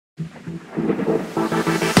Welcome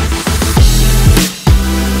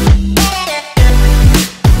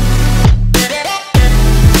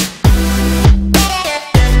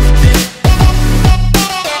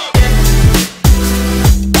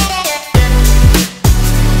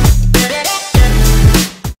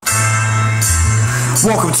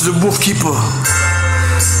to the Wolfkeeper,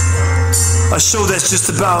 a show that's just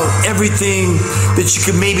about everything that you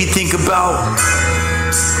could maybe think about,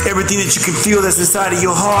 everything that you can feel that's inside of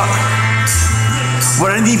your heart. What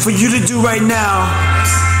I need for you to do right now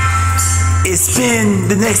is spend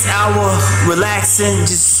the next hour relaxing.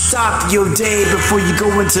 Just stop your day before you go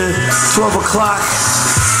into 12 o'clock.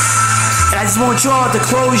 And I just want y'all to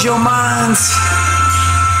close your minds,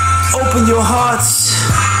 open your hearts,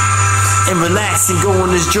 and relax and go on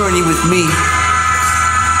this journey with me.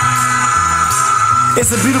 It's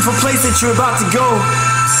a beautiful place that you're about to go,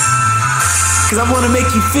 because I want to make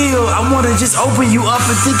you feel, I want to just open you up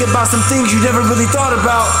and think about some things you never really thought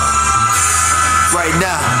about. Right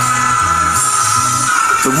now,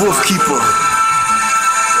 the Wolfkeeper.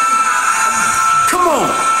 Come on.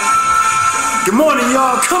 Good morning,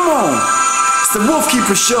 y'all. Come on. It's the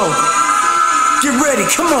Wolfkeeper show. Get ready.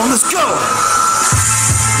 Come on, let's go.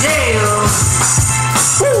 Yeah.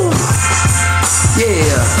 Woo.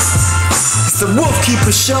 Yeah. It's the Wolfkeeper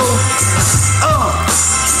show.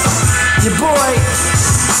 Your boy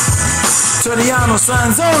Toriano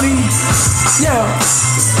Sanzoni. Yeah.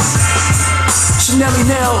 Chanelly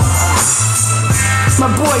Nell. My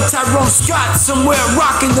boy Tyrone Scott somewhere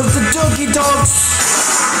rocking the Doogie Dogs.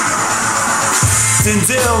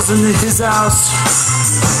 Denzel's in his house.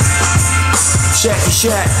 Shacky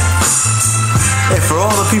Shack. And for all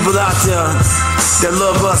the people out there that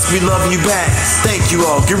love us, we love you back. Thank you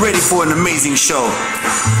all. Get ready for an amazing show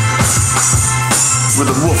with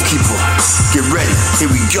the Wolfkeeper. Get ready. Here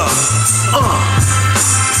we go.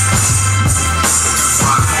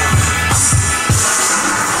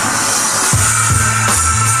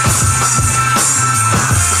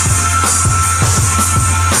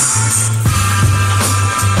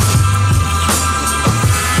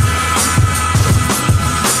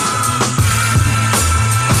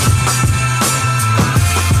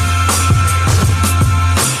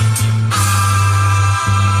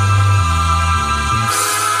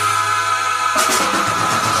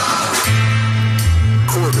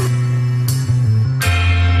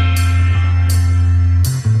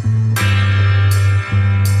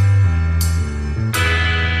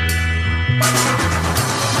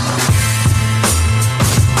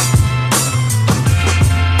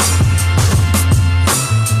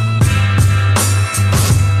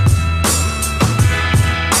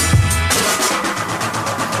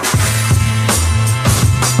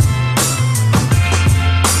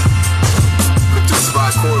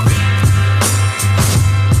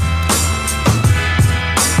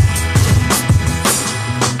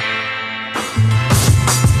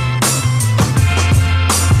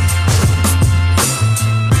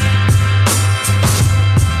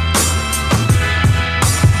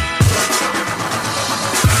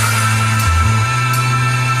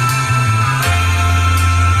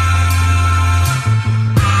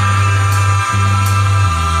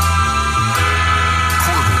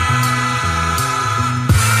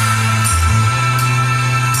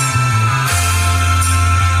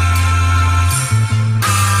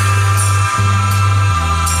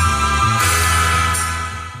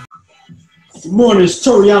 Good morning, it's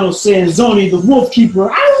Toriano Sanzoni, the Wolfkeeper.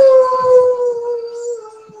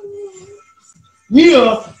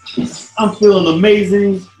 Yeah, I'm feeling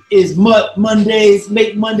amazing. It's Mondays,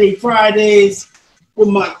 Make Monday Fridays with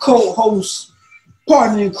my co-host,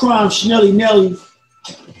 partner in crime, Chanelly Nelly.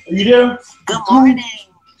 Are you there? Good morning.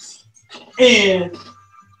 And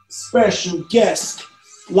special guest,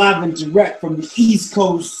 live and direct from the East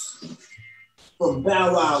Coast, from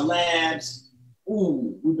Bow Wow Labs.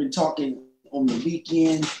 Ooh, we've been talking on the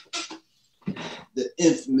weekend, the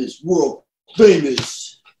infamous, world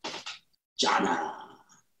famous Johnna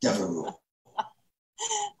Devereaux.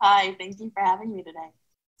 Hi, thank you for having me today.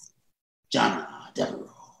 Johnna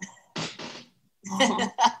Devereaux.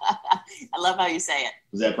 I love how you say it.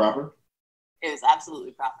 Was that proper? It was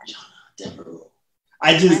absolutely proper. Johnna Devereaux.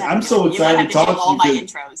 I'm so excited to talk to you. All my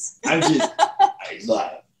intros. I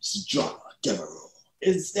love Johnna Devereaux.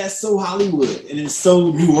 That's so Hollywood, and it's so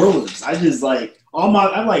New Orleans. I like all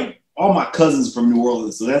my cousins from New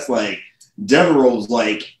Orleans, so that's like Devereaux's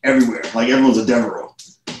like everywhere. Like everyone's a Devereaux.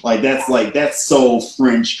 That's so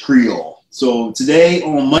French Creole. So today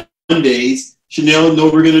on Mondays, Chanel, know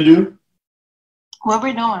what we're gonna do? What are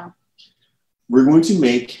we doing? We're going to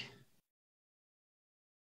make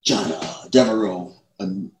Johnna Devereaux a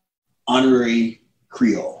honorary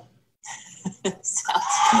Creole. Sounds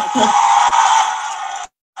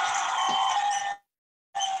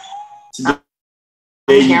good.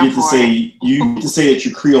 Today you get to say that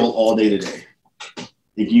you're Creole all day today.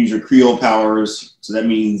 You can use your Creole powers, so that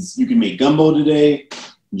means you can make gumbo today,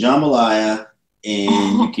 jambalaya,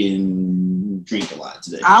 and you can drink a lot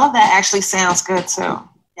today. All of that actually sounds good too.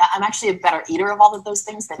 Yeah, I'm actually a better eater of all of those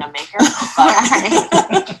things than a maker. But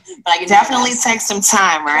I can Definitely take some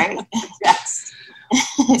time, right? Yes.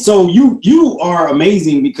 So you are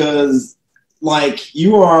amazing because, like,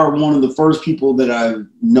 you are one of the first people that I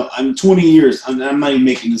know. I'm 20 years. I'm not even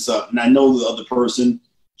making this up, and I know the other person.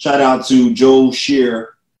 Shout out to Joe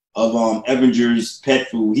Shear of Evanger's Pet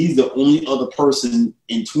Food. He's the only other person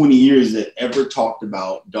in 20 years that ever talked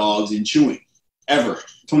about dogs and chewing. Ever.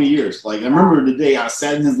 20 years. Like, I remember the day I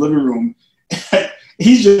sat in his living room.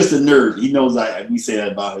 He's just a nerd. He knows we say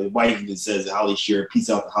that about his wife. Even says Holly Shear. Peace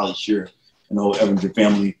out to Holly Shear and the whole Evanger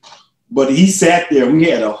family. But he sat there. We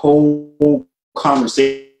had a whole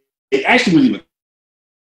conversation. It actually wasn't even a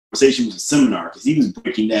conversation. It was a seminar because he was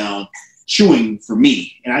breaking down chewing for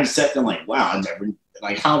me. And I just sat there like, wow,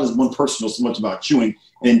 how does one person know so much about chewing?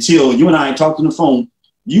 And until you and I talked on the phone,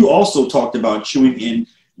 you also talked about chewing. And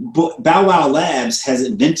Bow Wow Labs has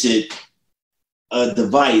invented a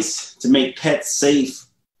device to make pets safe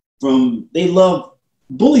from, they love,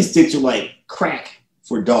 bully sticks are like crack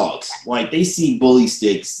for dogs. Like, they see bully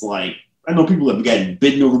sticks, like, I know people have gotten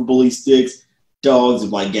bitten over bully sticks. Dogs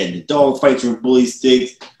have like getting the dog fights over bully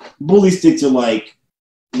sticks. Bully sticks are like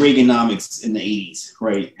Reaganomics in the 80s,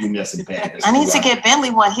 right? I mean, that's a bad. I need to get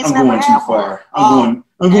Bentley one. He's I'm never going had too far. one.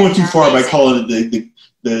 I'm going too far by calling it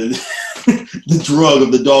the drug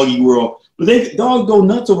of the doggy world. But dogs go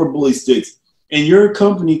nuts over bully sticks. And your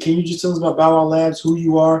company, can you just tell us about Bow Wow Labs, who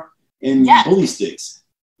you are, and bully sticks?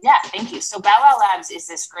 Yeah, thank you. So Bow Wow Labs is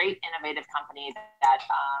this great innovative company that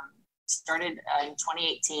started in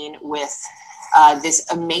 2018 with this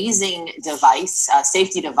amazing device,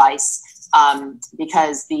 safety device,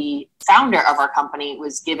 because the founder of our company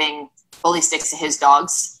was giving bully sticks to his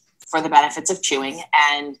dogs for the benefits of chewing.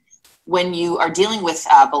 And when you are dealing with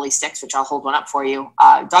bully sticks, which I'll hold one up for you,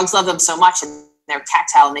 dogs love them so much and they're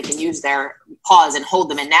tactile and they can use their paws and hold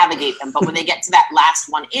them and navigate them. But when they get to that last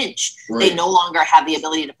 1 inch, they no longer have the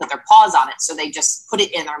ability to put their paws on it. So they just put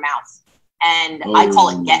it in their mouth. And I call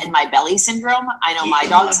it get in my belly syndrome. I know my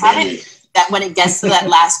dogs have it. That when it gets to that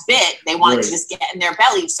last bit, they want it to just get in their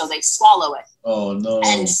belly, so they swallow it. Oh, no.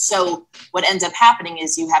 And so what ends up happening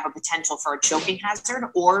is you have a potential for a choking hazard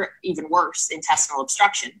or, even worse, intestinal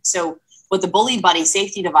obstruction. So what the Bully Buddy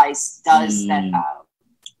safety device does that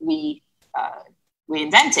we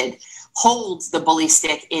invented holds the bully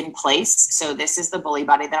stick in place. So this is the Bully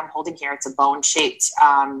Buddy that I'm holding here. It's a bone-shaped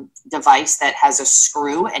device that has a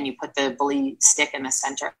screw, and you put the bully stick in the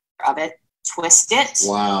center of it, twist it.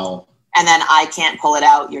 Wow. And then I can't pull it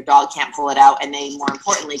out, your dog can't pull it out, and they, more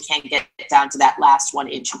importantly, can't get it down to that last 1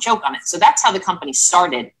 inch and choke on it. So that's how the company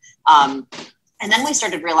started. And then we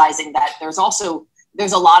started realizing that there's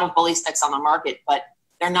a lot of bully sticks on the market, but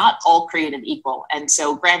they're not all created equal. And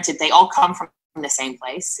so granted, they all come from the same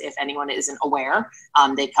place. If anyone isn't aware,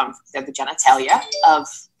 they're the genitalia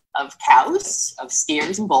of cows, of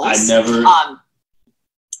steers and bulls. I never.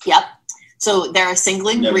 Yep. So they're a single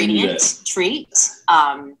ingredient treat.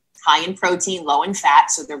 High in protein, low in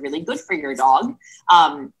fat, so they're really good for your dog.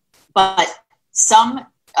 But some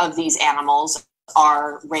of these animals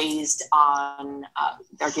are raised on,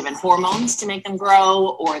 they're given hormones to make them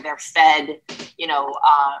grow, or they're fed,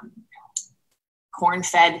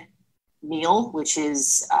 corn-fed meal, which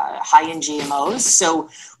is high in GMOs. So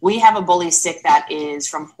we have a bully stick that is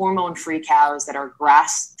from hormone-free cows that are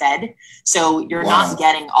grass-fed. So you're not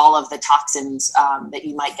getting all of the toxins that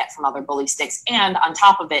you might get from other bully sticks. And on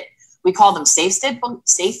top of it, we call them safe fit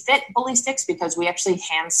bully sticks because we actually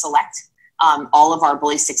hand select all of our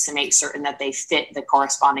bully sticks to make certain that they fit the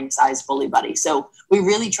corresponding size Bully Buddy. So we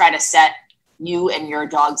really try to set you and your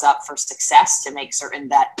dogs up for success to make certain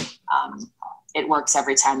that it works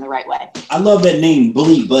every time the right way. I love that name,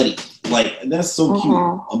 Bully Buddy. Like, that's so cute.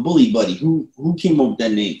 A Bully Buddy. Who came up with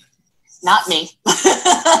that name? Not me.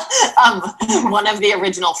 One of the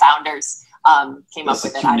original founders came up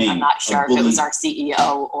with it. I'm not sure if it was our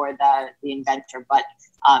CEO or the inventor, but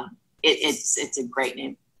it's a great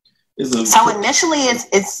name. So initially,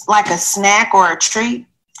 it's like a snack or a treat.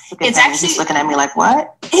 It's actually just looking at me like,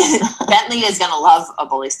 what? Bentley is going to love a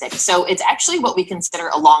bully stick. So it's actually what we consider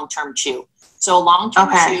a long-term chew. So a long-term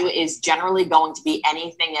chew is generally going to be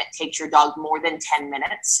anything that takes your dog more than 10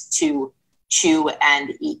 minutes to chew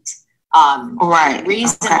and eat. The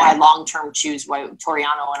reason why long-term chews, why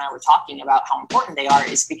Toriano and I were talking about how important they are,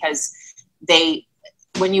 is because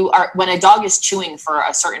when a dog is chewing for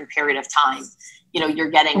a certain period of time, you're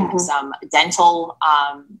getting some dental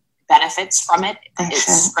benefits from it.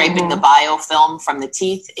 It's scraping the biofilm from the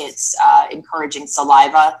teeth. It's encouraging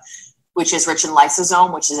saliva, which is rich in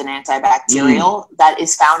lysosome, which is an antibacterial that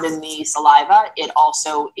is found in the saliva. It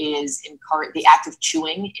also is the act of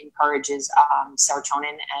chewing encourages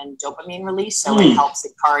serotonin and dopamine release. So it helps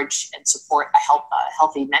encourage and support a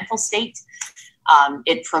healthy mental state.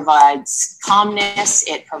 It provides calmness.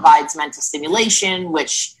 It provides mental stimulation,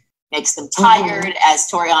 which makes them tired. As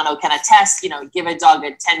Toriano can attest, give a dog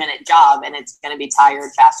a 10-minute job and it's going to be tired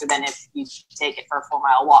faster than if you take it for a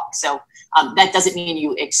 4-mile walk. So that doesn't mean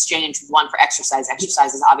you exchange one for exercise.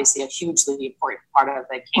 Exercise is obviously a hugely important part of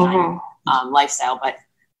the canine lifestyle, but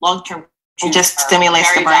long-term it just stimulates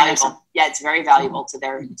the brain. Yeah, it's very valuable to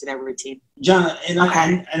their routine. Johnna,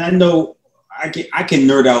 I know I can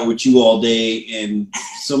nerd out with you all day, and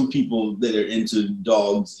some people that are into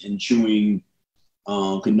dogs and chewing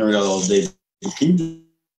can nerd out all day. Can you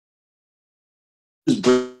just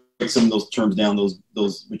break some of those terms down, those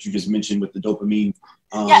what you just mentioned with the dopamine?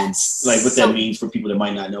 Yes. Like what that means for people that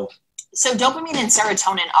might not know. So dopamine and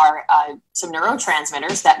serotonin are some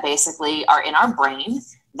neurotransmitters that basically are in our brain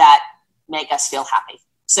that make us feel happy.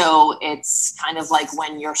 So it's kind of like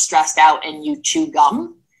when you're stressed out and you chew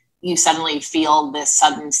gum, you suddenly feel this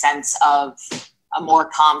sudden sense of a more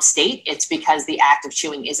calm state. It's because the act of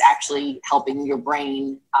chewing is actually helping your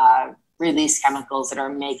brain release chemicals that are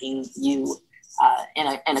making you in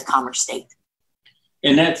a calmer state.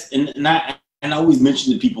 And I always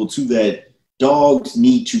mention to people too that dogs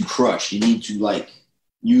need to crush. You need to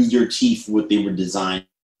use their teeth for what they were designed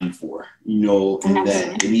for, and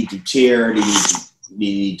that they need to tear, they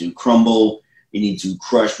need to crumble, they need to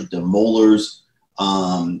crush with the molars.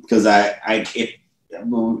 Because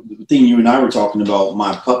the thing you and I were talking about,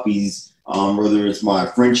 my puppies, whether it's my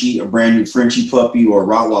Frenchie, a brand new Frenchie puppy or a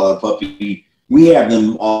Rottweiler puppy, we have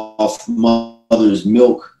them off mother's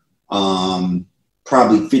milk,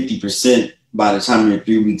 probably 50% by the time they're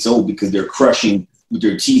 3 weeks old, because they're crushing with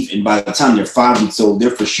their teeth. And by the time they're 5 weeks old,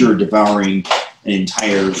 they're for sure devouring an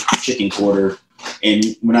entire chicken quarter. And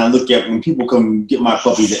when people come get my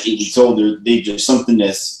puppies at 8 weeks old, they're just something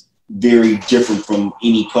that's very different from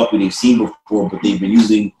any puppy they've seen before, but they've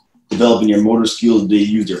been developing their motor skills. They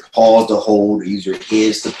use their paws to hold, they use their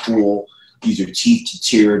heads to pull, use their teeth to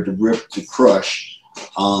tear, to rip, to crush.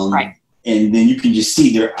 And then you can just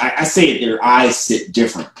see their eyes sit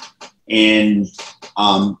different. And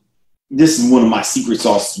this is one of my secret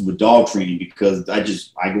sauces with dog training, because I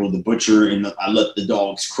go to the butcher and I let the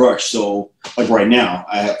dogs crush. So like right now,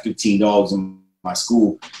 I have 15 dogs in my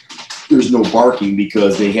school. There's no barking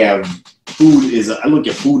because they have food. I look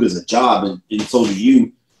at food as a job, and so do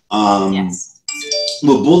you. Yes.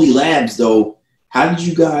 With Bully Labs, though, how did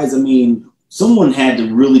you guys? Someone had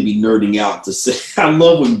to really be nerding out to say, I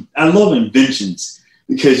love inventions,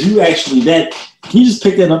 because you actually can you just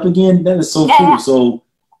pick that up again? That is so cool. So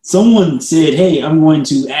someone said, hey, I'm going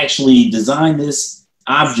to actually design this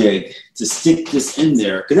object to stick this in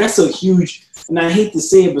there, because that's so huge. And I hate to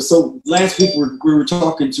say it, but so last week we were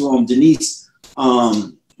talking to Denise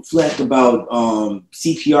Fleck about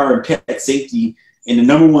CPR and pet safety, and the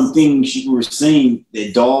number one thing she was saying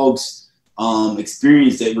that dogs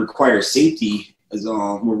experience that require safety is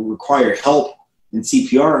require help in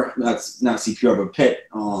CPR, not CPR, but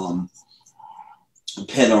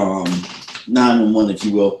pet 911, if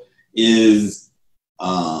you will, is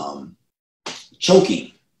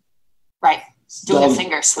choking. Right. Doing a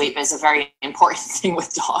finger sweep is a very important thing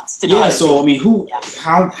with dogs. Yeah. So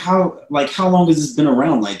how long has this been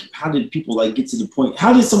around? Like, how did people get to the point?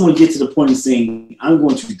 How did someone get to the point of saying, I'm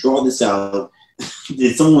going to draw this out?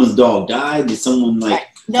 Did someone's dog die? Did someone what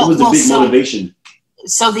was the big motivation?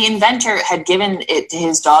 So the inventor had given it to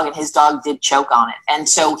his dog, and his dog did choke on it. And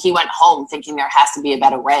so he went home thinking there has to be a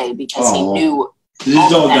better way, because he knew all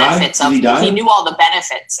the benefits of. He knew all the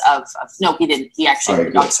benefits of. No, he didn't. He actually,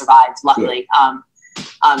 the dog survived, luckily.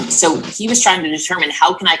 So he was trying to determine,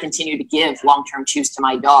 how can I continue to give long-term chews to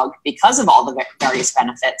my dog because of all the various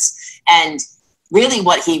benefits. And really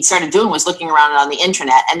what he started doing was looking around on the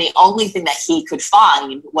internet, and the only thing that he could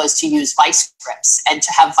find was to use vice grips and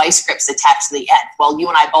to have vice grips attached to the end. Well, you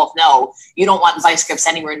and I both know you don't want vice grips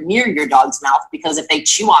anywhere near your dog's mouth, because if they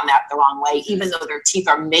chew on that the wrong way, even though their teeth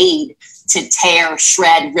are made to tear,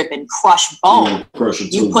 shred, rip, and crush bone,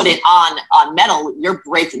 you put it on metal, you're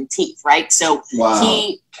breaking teeth, right? So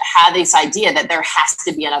he had this idea that there has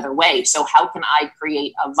to be another way. So how can I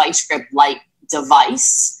create a vice grip-like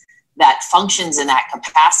device that functions in that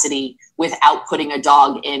capacity without putting a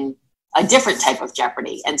dog in a different type of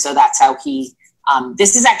jeopardy. And so that's how he,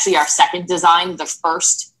 this is actually our second design. The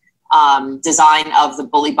first design of the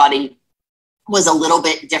Bully Buddy was a little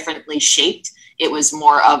bit differently shaped. It was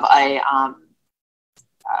more of a,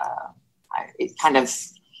 it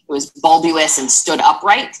was bulbous and stood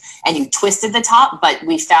upright, and you twisted the top, but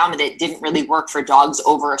we found that it didn't really work for dogs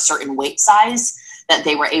over a certain weight size, that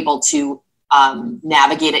they were able to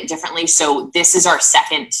navigate it differently. So this is our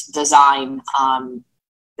second design,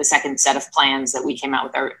 the second set of plans that we came out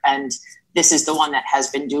with, and this is the one that has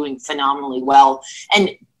been doing phenomenally well. And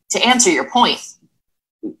to answer your point,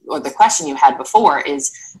 or the question you had before,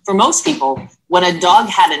 is for most people, when a dog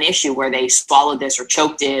had an issue where they swallowed this or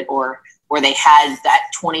choked it, or where they had that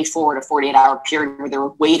 24 to 48 hour period where they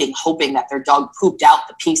were waiting, hoping that their dog pooped out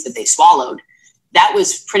the piece that they swallowed, that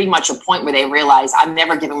was pretty much a point where they realized, I'm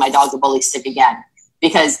never giving my dog a bully stick again,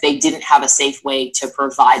 because they didn't have a safe way to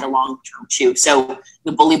provide a long-term chew. So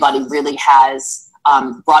the Bully Buddy really has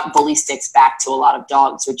brought bully sticks back to a lot of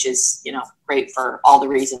dogs, which is, great for all the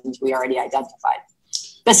reasons we already identified.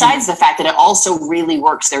 Besides the fact that it also really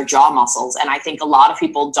works their jaw muscles. And I think a lot of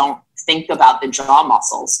people don't think about the jaw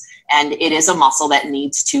muscles, and it is a muscle that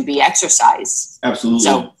needs to be exercised. Absolutely.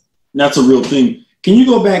 So that's a real thing. Can you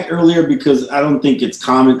go back earlier? Because I don't think it's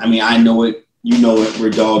common. I mean, I know it, you know it, we're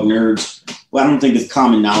dog nerds, but I don't think it's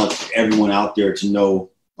common knowledge for everyone out there to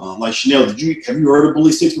know. Like Chanel, have you heard of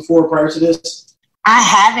bully sticks before prior to this? I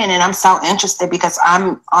haven't, and I'm so interested because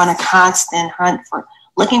I'm on a constant hunt for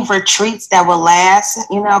looking for treats that will last,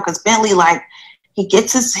 because Bentley, like, he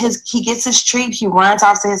gets his treat, he runs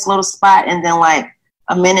off to his little spot, and then like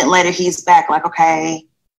a minute later he's back like, okay,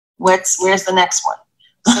 where's the next one?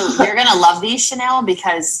 So you're gonna love these, Chanel,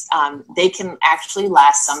 because they can actually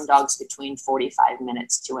last some dogs between 45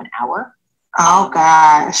 minutes to an hour. Oh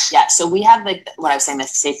gosh. Yeah, so we have what I was saying, the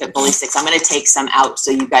Safe Fit Bully Sticks. I'm gonna take some out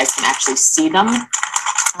so you guys can actually see them.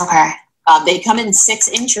 Okay. They come in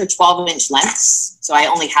 6-inch or 12-inch lengths. So I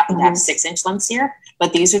only happen to have 6-inch lengths here,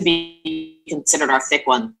 but these would be considered our thick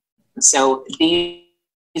ones. So these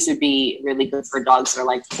would be really good for dogs that are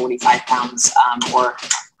like 45 pounds or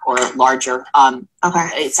larger. Okay.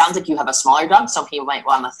 It sounds like you have a smaller dog, so people might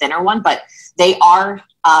want a thinner one, but they are,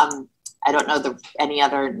 I don't know any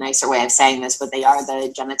other nicer way of saying this, but they are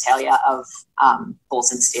the genitalia of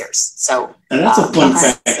bulls and steers. So, and that's a fun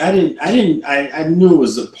fact. I knew it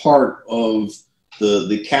was a part of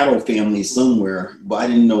the cattle family somewhere, but I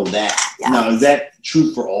didn't know that. Yeah. Now, is that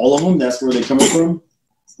true for all of them? That's where they're coming from?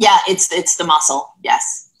 Yeah, it's the muscle.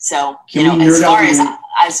 Yes. So,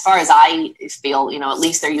 as far as I feel, at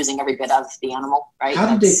least they're using every bit of the animal, right?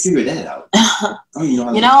 How did they figure that out?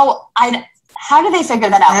 How do they figure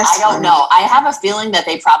that out? I don't know. I have a feeling that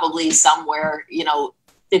they probably somewhere,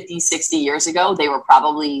 50, 60 years ago, they were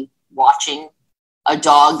probably watching a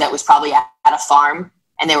dog that was probably at a farm,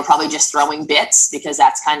 and they were probably just throwing bits, because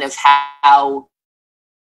that's kind of how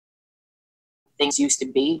things used to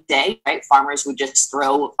be today, right? Farmers would just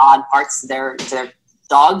throw odd parts to their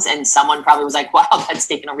dogs, and someone probably was like, wow, that's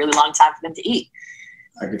taken a really long time for them to eat.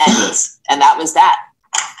 And that was that.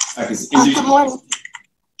 Good morning.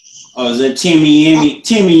 Oh, is that Tammy Yammy?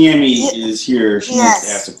 Tammy Yammy is here. She wants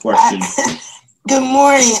to ask a question. Good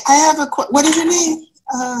morning. I have what is your name?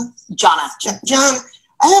 Johnna. Johnna.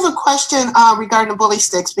 I have a question regarding the bully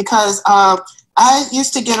sticks, because I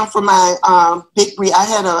used to get them for my big breed. I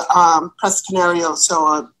had a Press Canario, so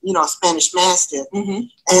a Spanish Mastiff,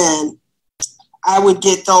 and I would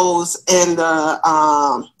get those in the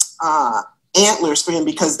antlers for him,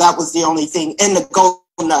 because that was the only thing. And the goat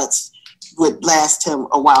nuts would last him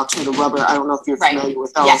a while too. The rubber. I don't know if you're familiar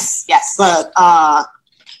with those. Yes. But I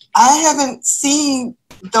haven't seen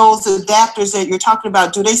those adapters that you're talking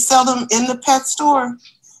about. Do they sell them in the pet store?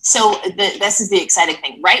 So this is the exciting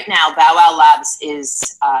thing. Right now, Bow Wow Labs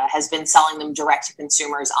has been selling them direct to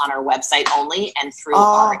consumers on our website only and through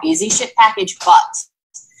our Easy Ship package. But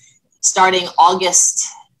starting August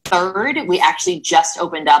 3rd, we actually just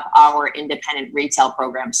opened up our independent retail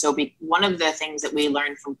program. So one of the things that we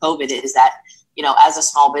learned from COVID is that, as a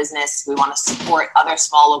small business, we want to support other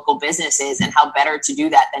small local businesses, and how better to do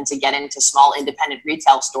that than to get into small independent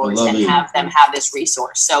retail stores and have them have this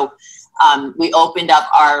resource. So we opened up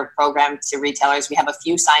our program to retailers. We have a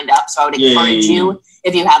few signed up. So I would encourage you,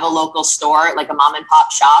 if you have a local store, like a mom and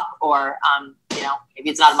pop shop, or, maybe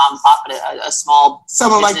it's not a mom and pop, but a small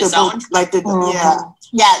someone business owned. yeah.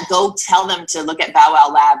 Yeah, go tell them to look at Bow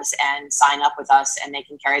Wow Labs and sign up with us, and they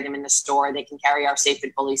can carry them in the store. They can carry our Safe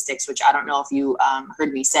Fit Bully Sticks, which I don't know if you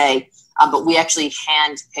heard me say, but we actually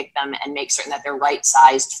hand pick them and make certain that they're right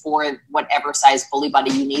sized for whatever size bully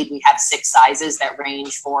buddy you need. We have 6 sizes that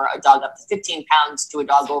range for a dog up to 15 pounds to a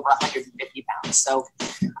dog over 150 pounds. So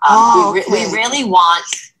we really want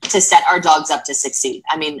to set our dogs up to succeed.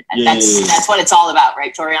 I mean, that's what it's all about,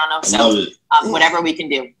 right, Toriano? So whatever we can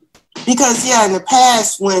do. Because, in the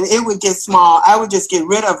past, when it would get small, I would just get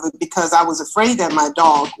rid of it because I was afraid that my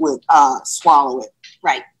dog would swallow it.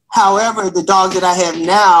 Right. However, the dog that I have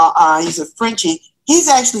now, he's a Frenchie. He's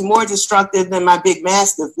actually more destructive than my big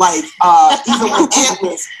Mastiff. Like, even with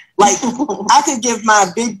antlers. Like, I could give my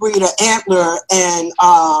big breed an antler and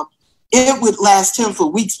it would last him for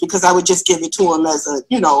weeks because I would just give it to him as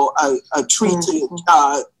a treat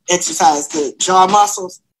to exercise the jaw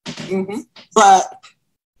muscles. Mm-hmm. But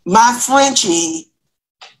my Frenchie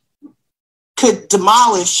could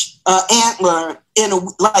demolish an antler in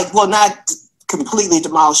not completely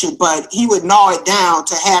demolish it, but he would gnaw it down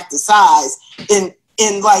to half the size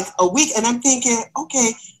in like a week. And I'm thinking,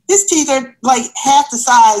 okay, his teeth are like half the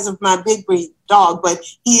size of my big breed dog, but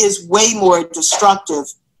he is way more destructive.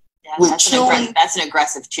 With chewing. That's an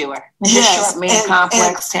aggressive chewer. Yes,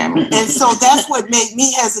 and so that's what made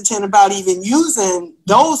me hesitant about even using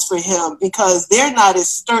those for him, because they're not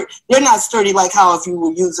sturdy like how if you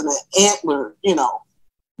were using an antler,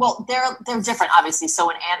 Well, they're different, obviously. So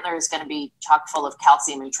an antler is going to be chock full of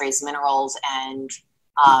calcium and trace minerals, and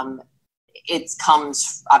it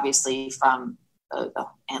comes obviously from the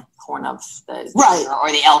horn of the deer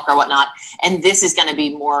or the elk or whatnot. And this is going to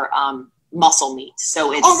be more muscle meat,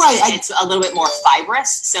 so it's it's a little bit more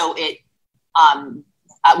fibrous. So it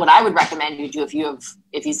what I would recommend you do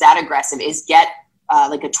if he's that aggressive is get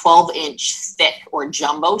like a 12-inch thick or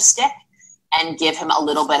jumbo stick and give him a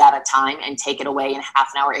little bit at a time and take it away in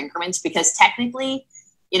half-an-hour increments, because technically,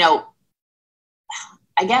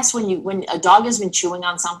 I guess when a dog has been chewing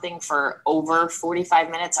on something for over 45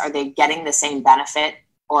 minutes, are they getting the same benefit?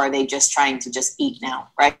 Or are they just trying to just eat now,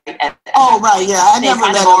 right? I never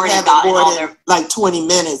let them have it more than like 20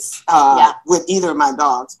 minutes with either of my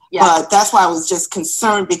dogs. Yeah. But that's why I was just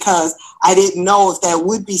concerned, because I didn't know if that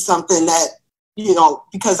would be something that,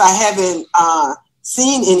 because I haven't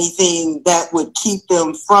seen anything that would keep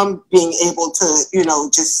them from being able to,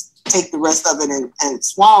 just take the rest of it and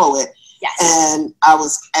swallow it. Yes. And I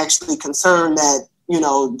was actually concerned that,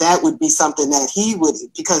 that would be something that he would,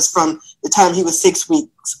 because from the time he was 6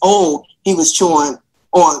 weeks old, he was chewing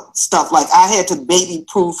on stuff. Like, I had to baby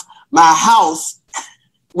proof my house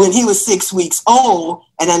when he was 6 weeks old,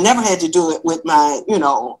 and I never had to do it with my,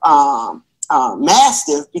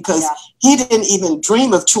 Mastiff, because he didn't even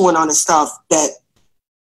dream of chewing on the stuff that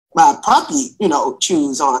my puppy,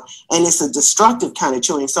 chews on, and it's a destructive kind of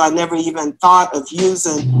chewing. So I never even thought of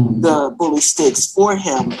using the bully sticks for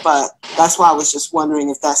him. But that's why I was just wondering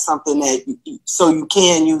if that's something that you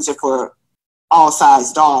can use it for all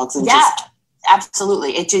size dogs. And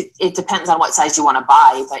absolutely. It depends on what size you want to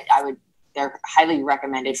buy, but they're highly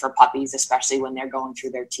recommended for puppies, especially when they're going through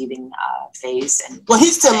their teething phase. Well,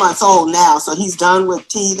 he's 10 months old now, so he's done with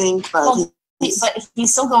teething, but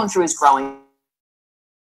he's still going through his growing.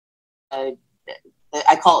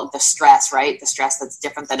 I call it the stress, right? The stress that's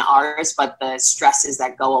different than ours, but the stresses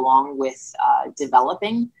that go along with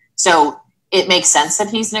developing. So it makes sense that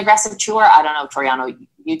he's an aggressive chewer. I don't know, Toriano,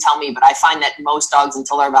 you tell me, but I find that most dogs,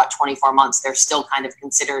 until they're about 24 months, they're still kind of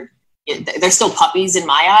considered, they're still puppies in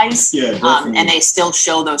my eyes. Yeah, and they still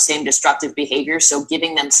show those same destructive behaviors. So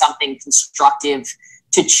giving them something constructive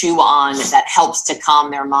to chew on that helps to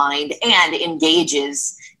calm their mind and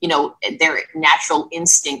engages their natural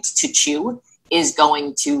instinct to chew is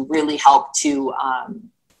going to really help to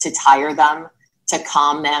tire them, to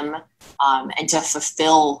calm them, and to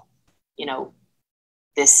fulfill,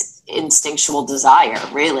 this instinctual desire,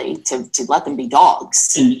 really, to let them be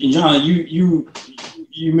dogs. And Johnna, you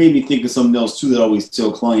made me think of something else too that I always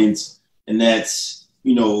tell clients, and that's,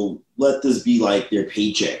 let this be like their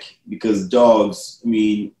paycheck, because dogs,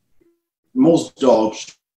 most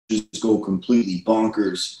dogs just go completely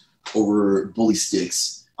bonkers over bully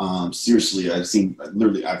sticks. Seriously, I've seen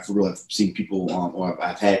people, or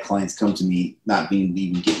I've had clients come to me not being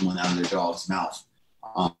even getting one out of their dog's mouth.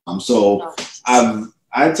 So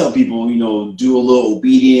I tell people, do a little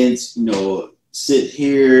obedience, sit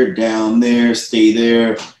here, down there, stay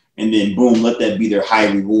there, and then boom, let that be their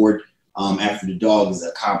high reward. After the dog has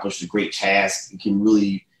accomplished a great task, it can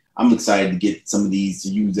really I'm excited to get some of these to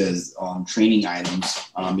use as training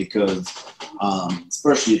items because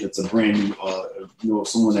especially if it's a brand new,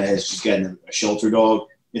 someone that has just gotten a shelter dog,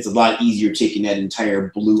 it's a lot easier taking that entire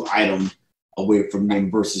blue item away from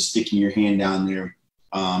them versus sticking your hand down there.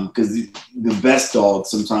 Because the best dogs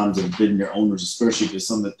sometimes have been their owners, especially if it's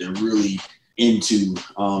something that they're really into,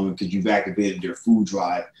 because you've activated their food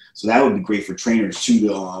drive. So that would be great for trainers too,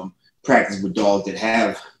 to practice with dogs that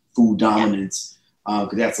have food dominance,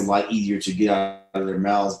 because that's a lot easier to get out of their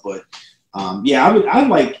mouths. But I don't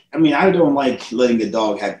like letting a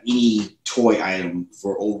dog have any toy item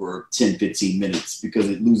for over 10, 15 minutes because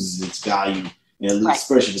it loses its value, and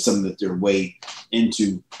especially for something that they're way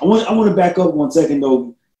into. I want to back up 1 second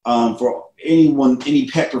though, for any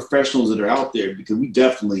pet professionals that are out there, because we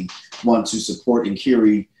definitely want to support and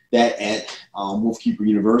carry that at Wolfkeeper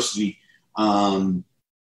University.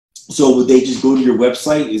 So would they just go to your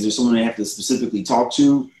website? Is there someone they have to specifically talk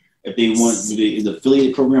to? If they want an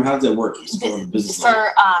affiliate program, how does that work?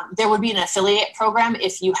 There would be an affiliate program.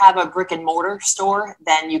 If you have a brick and mortar store,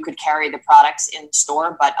 then you could carry the products in the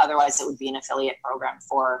store, but otherwise it would be an affiliate program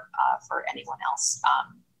for anyone else.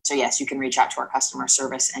 So yes, you can reach out to our customer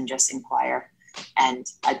service and just inquire. And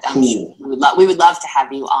I'm sure we would love to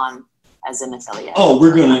have you on as an affiliate. Oh,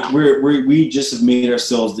 we just have made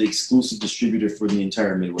ourselves the exclusive distributor for the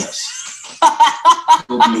entire Midwest.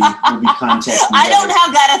 We'll be contacting. I don't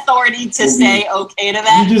have that authority to say okay to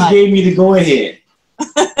that. You just gave me the go ahead.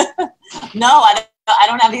 No, I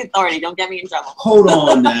don't have the authority. Don't get me in trouble. Hold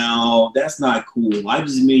on now. That's not cool. I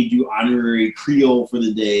just made you honorary Creole for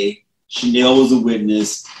the day. Chanel was a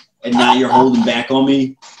witness, and now you're holding back on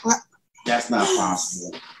me? That's not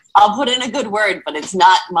possible. I'll put in a good word, but that's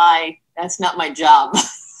not my job.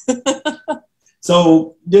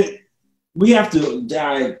 So we have to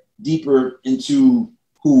dive deeper into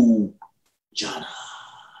who Johnna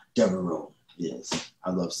Devereaux is.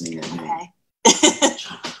 I love saying that name. Okay.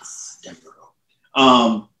 Johnna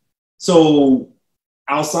Devereaux. So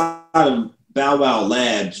outside of Bow Wow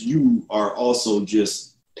Labs, you are also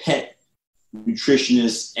just pet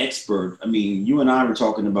nutritionist expert. I mean, you and I were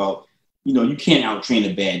talking about, you can't out-train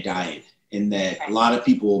a bad diet, and that a lot of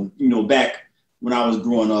people, back when I was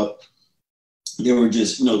growing up, they were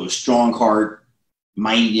just, a strong heart,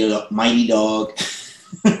 mighty dog,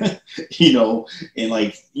 and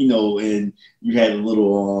and you had a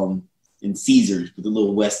little, in Caesars with a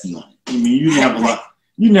little Westie on it. I mean, you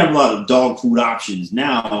didn't have a lot of dog food options.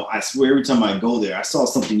 Now, I swear, every time I go there, I saw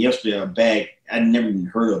something yesterday in a bag I'd never even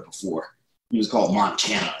heard of before. It was called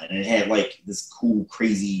Montana, and it had this cool,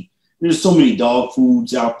 crazy. There's so many dog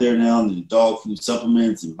foods out there now, and dog food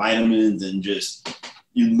supplements and vitamins, and just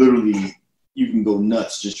you can go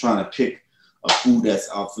nuts just trying to pick a food that's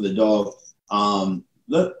out for the dog.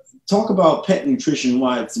 Let's talk about pet nutrition,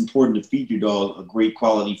 why it's important to feed your dog a great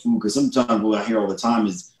quality food, because sometimes what I hear all the time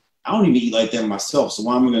is, I don't even eat like that myself, so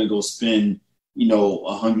why am I going to go spend, $100,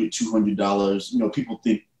 $200?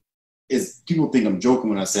 People think I'm joking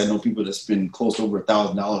when I say I know people that spend close to over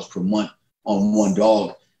 $1,000 per month on one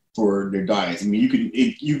dog for their diets. I mean,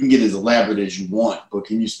 you can get as elaborate as you want, but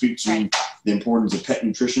can you speak to the importance of pet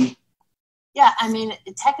nutrition? Yeah, I mean,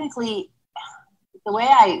 technically, the way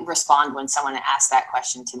I respond when someone asks that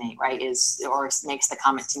question to me, right, or makes the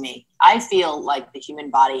comment to me, I feel like the human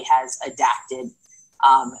body has adapted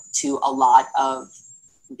to a lot of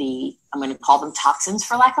I'm going to call them toxins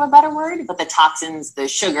for lack of a better word, but the toxins, the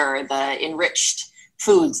sugar, the enriched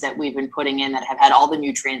foods that we've been putting in that have had all the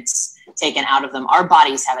nutrients taken out of them. Our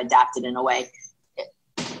bodies have adapted in a way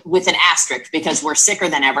with an asterisk, because we're sicker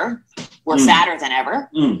than ever. We're fatter than ever.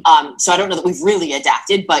 So I don't know that we've really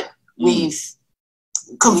adapted, but we've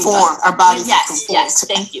conformed. Our bodies Yes.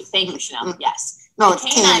 Thank you, Chanel. Yes. No,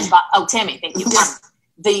 Tammy, thank you.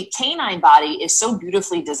 The canine body is so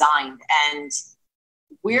beautifully designed, and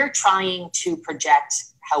we're trying to project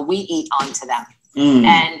how we eat onto them.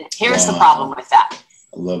 And here's the problem with that.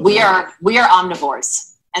 We are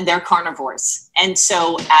omnivores and they're carnivores. And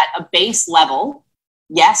so at a base level,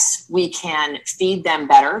 yes, we can feed them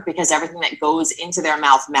better because everything that goes into their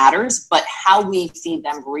mouth matters, but how we feed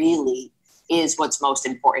them really is what's most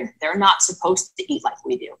important. They're not supposed to eat like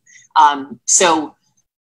we do.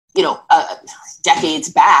 Decades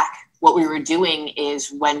back, what we were doing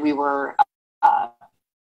is, when we were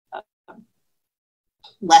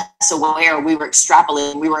less aware, we were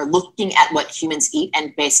extrapolating, we were looking at what humans eat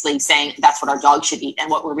and basically saying that's what our dogs should eat.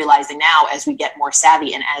 And what we're realizing now, as we get more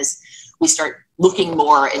savvy and as we start looking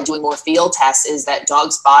more and doing more field tests, is that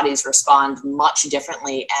dogs' bodies respond much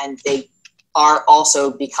differently, and they are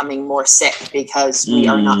also becoming more sick because we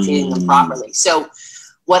are not feeding them properly. So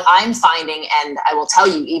what I'm finding, and I will tell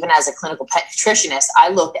you, even as a clinical pet nutritionist, I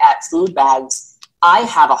look at food bags. I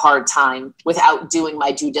have a hard time without doing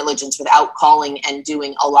my due diligence, without calling and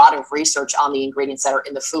doing a lot of research on the ingredients that are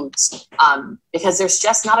in the foods, because there's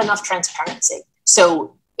just not enough transparency.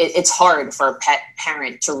 So it's hard for a pet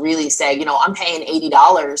parent to really say, you know, I'm paying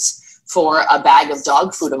 $80 for a bag of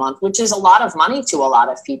dog food a month, which is a lot of money to a lot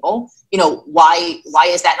of people. You know, why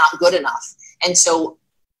is that not good enough? And so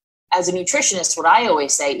as a nutritionist, what I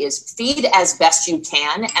always say is feed as best you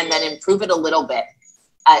can and then improve it a little bit,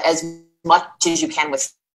 as much as you can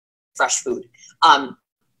with fresh food. I'm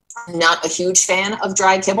not a huge fan of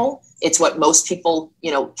dry kibble. It's what most people,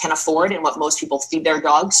 you know, can afford and what most people feed their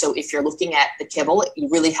dogs. So if you're looking at the kibble, you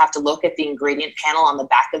really have to look at the ingredient panel on the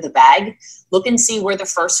back of the bag. Look and see where the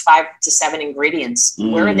first 5 to 7 ingredients,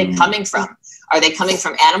 where are they coming from? Are they coming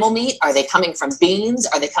from animal meat? Are they coming from beans?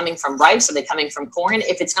 Are they coming from rice? Are they coming from corn?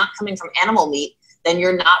 If it's not coming from animal meat, then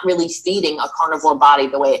you're not really feeding a carnivore body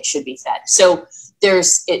the way it should be fed. So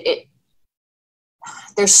there's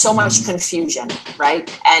so much confusion, right?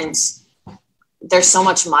 And there's so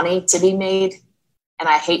much money to be made. And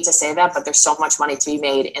I hate to say that, but there's so much money to be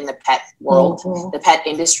made in the pet world, the pet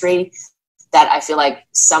industry, that I feel like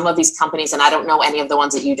some of these companies, and I don't know any of the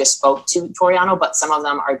ones that you just spoke to, Toriano, but some of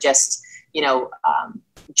them are just, you know,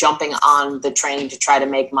 jumping on the train to try to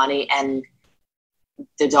make money, and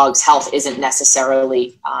the dog's health isn't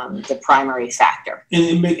necessarily the primary factor.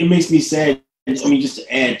 And it makes me sad. I mean, just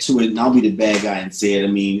to add to it, and I'll be the bad guy and say it. I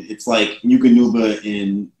mean, it's like Eukanuba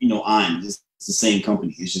and, you know, Iams. It's the same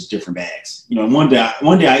company. It's just different bags. You know, one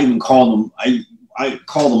day I even called them. I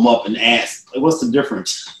called them up and asked, like, "What's the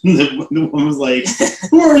difference?" The woman was like,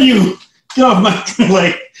 "Who are you?" Get off my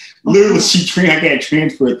like. Literally, I got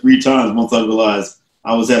transferred 3 times once I realized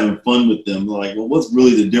I was having fun with them. Like, well, what's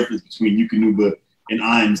really the difference between Eukanuba and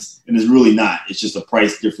Iams? And it's really not. It's just a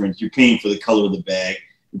price difference. You're paying for the color of the bag.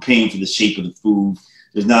 You're paying for the shape of the food.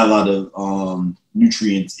 There's not a lot of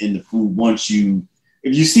nutrients in the food.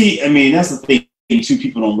 If you see, I mean, that's the thing too.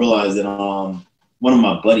 People don't realize that one of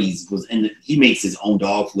my buddies he makes his own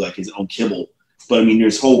dog food, like his own kibble. But I mean,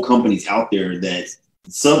 there's whole companies out there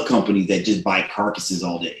sub companies that just buy carcasses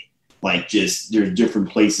all day. Like, just there's different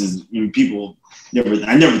places. I mean,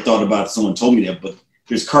 I never thought about it. Someone told me that, but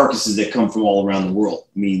there's carcasses that come from all around the world.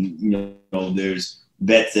 I mean, you know, there's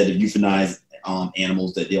vets that have euthanized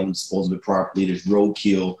animals that they don't dispose of it properly. There's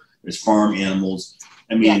roadkill. There's farm animals.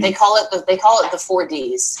 I mean, yeah, they call it the 4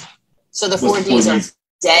 Ds. So the 4 Ds are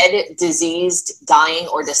dead, diseased, dying,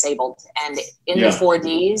 or disabled. And in the 4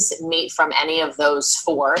 Ds, meat from any of those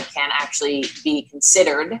 4 can actually be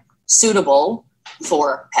considered suitable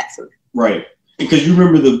for pet food. Right. Because you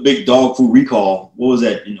remember the big dog food recall. What was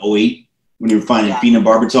that, in 2008? When they were finding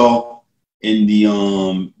phenobarbital in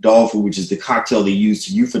the dog food, which is the cocktail they use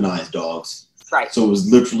to euthanize dogs. Right. So it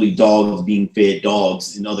was literally dogs being fed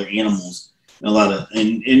dogs and other animals.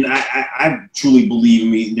 And I truly believe, I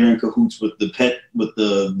mean, they're in cahoots with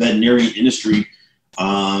the veterinarian industry,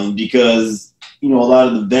 because, you know, a lot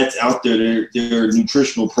of the vets out there, their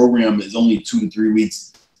nutritional program is only 2 to 3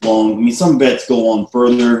 weeks long. I mean, some vets go on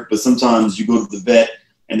further, but sometimes you go to the vet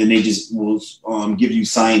and then they just will give you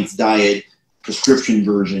science diet prescription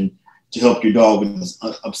version to help your dog with this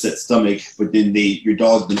upset stomach. But then your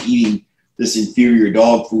dog's been eating this inferior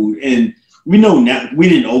dog food. And we know now, we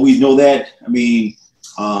didn't always know that. I mean,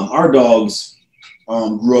 our dogs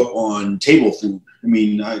grew up on table food. I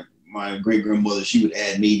mean, my great grandmother, she would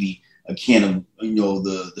add maybe a can of, you know,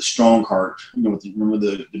 the Strong Heart, you know, remember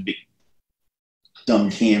the big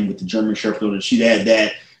dumb can with the German Shepherd on it. She'd add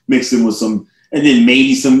that, mix it with some, and then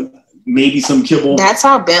maybe some kibble. That's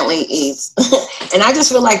how Bentley eats. And I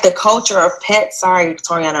just feel like the culture of pets, sorry,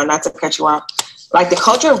 Toriano, not to cut you off, like the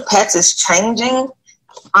culture of pets is changing.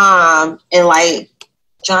 And like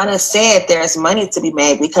Johnna said, there's money to be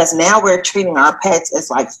made because now we're treating our pets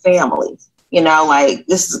as like family. You know, like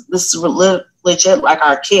this is legit like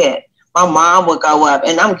our kid. My mom would go up,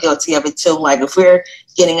 and I'm guilty of it too. Like if we're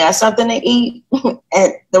getting us something to eat at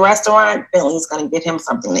the restaurant, Bentley's going to get him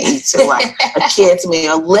something to eat too, like a kid's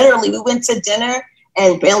meal. Literally, we went to dinner,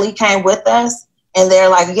 and Bentley came with us, and they're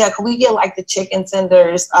like, "Yeah, can we get like the chicken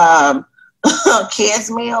tenders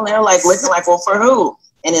kids meal?" And they're like looking like, "Well, for who?"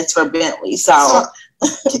 And it's for Bentley. So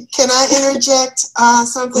can I interject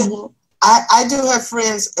something? Mm-hmm. I do have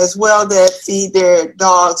friends as well that feed their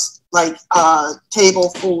dogs like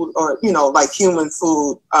table food or, you know, like human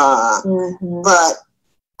food. But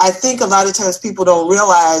I think a lot of times people don't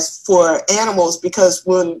realize for animals, because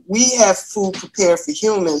when we have food prepared for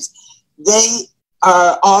humans, they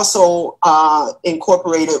are also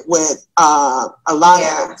incorporated with a lot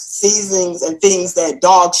of seasonings and things that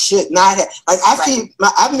dogs should not have. Like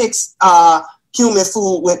I mix human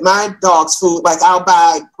food with my dog's food. Like I'll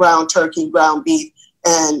buy ground turkey, ground beef,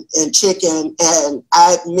 and chicken, and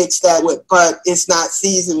I mix that with, but it's not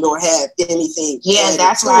seasoned or have anything. Yeah,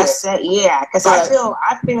 that's why I said because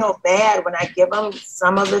I feel bad when I give him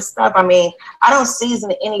some of this stuff. I mean, I don't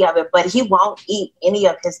season any of it, but he won't eat any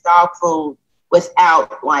of his dog food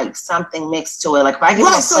without like something mixed to it. Like if I give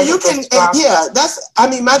him so you can, that's. I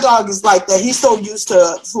mean, my dog is like that. He's so used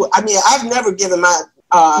to food. I mean, I've never given my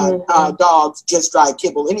dogs just dry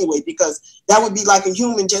kibble anyway, because that would be like a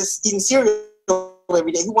human just eating cereal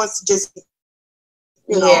every day. Who wants to just,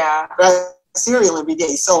 dry cereal every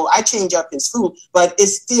day? So I change up his food, but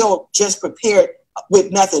it's still just prepared with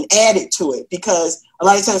nothing added to it, because a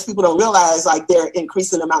lot of times people don't realize like they're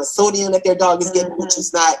increasing the amount of sodium that their dog is getting, which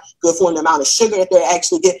is not good for them, the amount of sugar that they're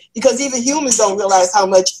actually getting, because even humans don't realize how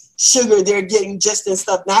much sugar they're getting just in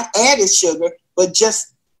stuff, not added sugar, but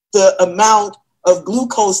just the amount of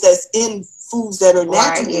glucose that's in foods that are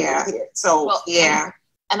naturally prepared. So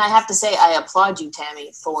and I have to say, I applaud you,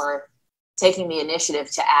 Tammy, for taking the initiative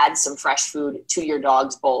to add some fresh food to your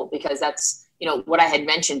dog's bowl, because that's, what I had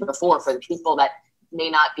mentioned before, for the people that may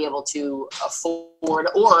not be able to afford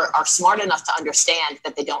or are smart enough to understand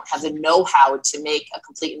that they don't have the know-how to make a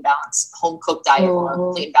complete and balanced home-cooked diet or a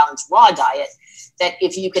complete and balanced raw diet, that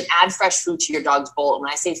if you can add fresh food to your dog's bowl, and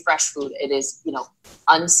when I say fresh food, it is,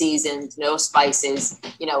 unseasoned, no spices,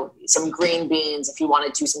 some green beans, if you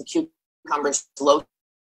wanted to, some cucumbers, low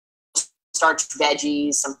starch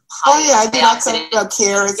veggies, some I do like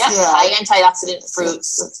carrots, high antioxidant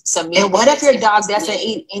fruits, some meat. And what if your dog doesn't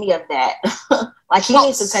eat any of that? Like he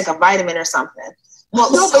needs to take a vitamin or something.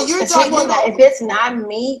 Well, but your dog, if it's not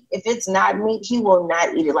meat, he will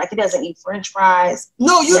not eat it. Like he doesn't eat French fries. He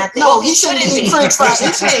shouldn't eat French fries.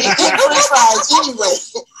 He shouldn't eat French fries anyway.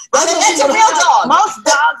 That's a real dog.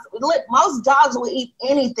 Most dogs will eat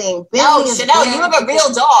anything. No, Chanel, you have a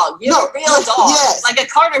real dog. You have a real dog. Yes. Like a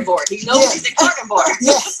carnivore. He's a carnivore.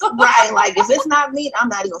 Yes. Right. Like if it's not meat, I'm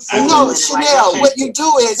not even fooling. No, Chanel, what you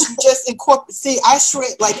do is you just incorporate. See, I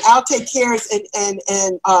shred, like I'll take carrots and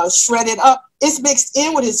shred it up. It's mixed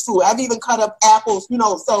in with his food. I've even cut up apples,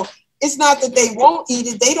 so it's not that they won't eat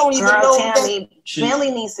it. They don't even know that.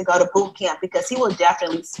 Billy needs to go to boot camp, because he will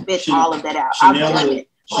definitely spit all of that out.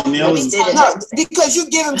 Because you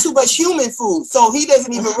give him too much human food, so he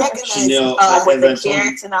doesn't even recognize with the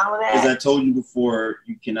carrots and all of that. As I told you before,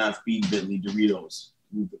 you cannot feed Bentley Doritos.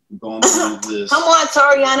 We're going through this. Come on,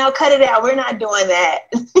 Toriano, cut it out. We're not doing that.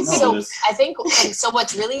 I think,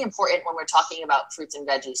 what's really important when we're talking about fruits and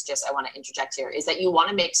veggies, just I want to interject here, is that you want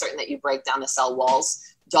to make certain that you break down the cell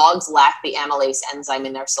walls. Dogs lack the amylase enzyme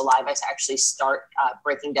in their saliva to actually start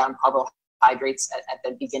breaking down carbohydrates at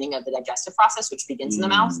the beginning of the digestive process, which begins in the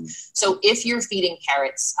mouth. So if you're feeding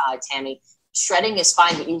carrots, Tammy, shredding is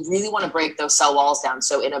fine, but you really want to break those cell walls down.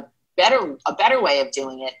 So in a better way of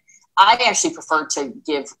doing it, I actually prefer to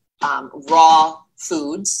give raw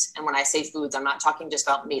foods. And when I say foods, I'm not talking just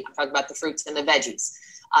about meat. I'm talking about the fruits and the veggies.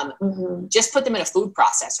 Just put them in a food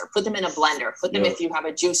processor, put them in a blender, put them if you have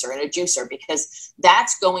a juicer, in a juicer, because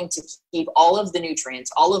that's going to keep all of the nutrients,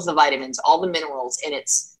 all of the vitamins, all the minerals in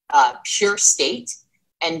its pure state,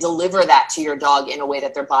 and deliver that to your dog in a way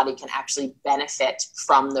that their body can actually benefit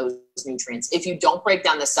from those nutrients. If you don't break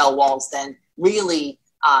down the cell walls, then really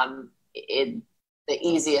the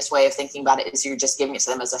easiest way of thinking about it is you're just giving it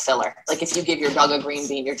to them as a filler. Like if you give your dog a green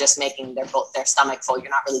bean, you're just making their stomach full. They're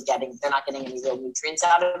not getting any real nutrients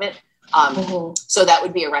out of it. So that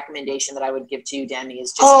would be a recommendation that I would give to you, Demi,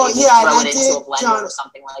 is just throw it into a blender or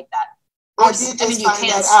something like that. I did just find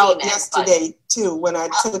that out yesterday too, when I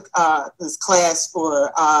took this class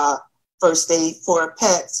for first aid for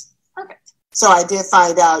pets. Perfect. So I did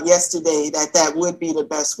find out yesterday that would be the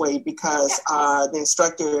best way, because the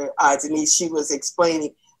instructor, Denise, she was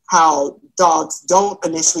explaining how dogs don't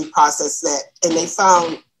initially process that. And they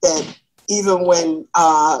found that even when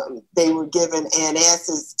they were given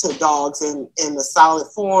antacids to dogs in the solid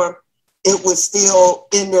form, it was still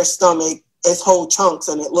in their stomach as whole chunks,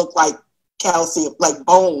 and it looked like calcium, like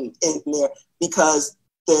bone in there, because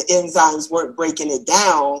the enzymes weren't breaking it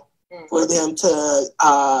down for them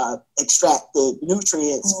to extract the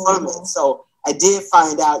nutrients from it. So I did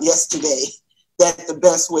find out yesterday that the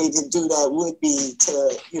best way to do that would be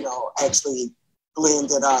to, actually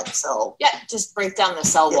blend it up. So just break down the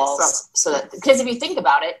cell walls so that, because if you think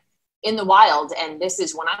about it in the wild, and this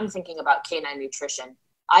is when I'm thinking about canine nutrition,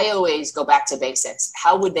 I always go back to basics.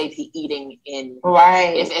 How would they be eating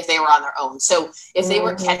if they were on their own? So if they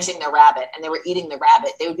were catching the rabbit and they were eating the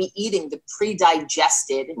rabbit, they would be eating the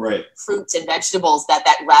pre-digested fruits and vegetables that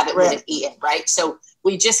rabbit would have eaten, right? So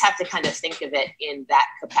we just have to kind of think of it in that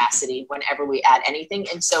capacity whenever we add anything.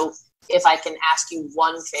 And so if I can ask you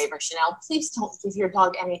one favor, Chanel, please don't give your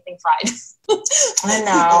dog anything fried. I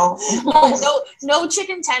know. No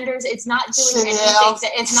chicken tenders. It's not doing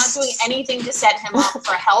anything. It's not doing anything to set him up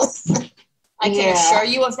for health. I can assure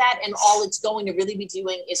you of that. And all it's going to really be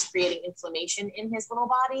doing is creating inflammation in his little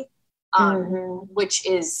body, which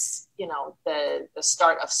is, you know, the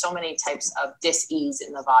start of so many types of dis-ease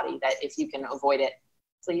in the body that if you can avoid it,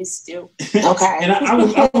 please do. Okay. And I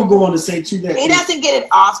would go on to say too that he doesn't get it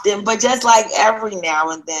often, but just like every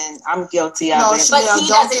now and then, I'm guilty of it. But he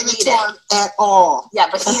doesn't need it at all. Yeah,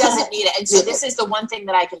 but he doesn't need it. And so this is the one thing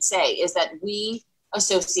that I can say is that we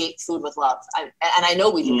associate food with love, and I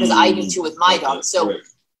know we do because I do too with my dog. So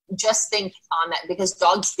just think on that, because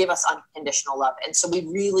dogs give us unconditional love, and so we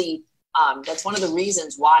really. That's one of the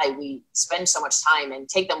reasons why we spend so much time and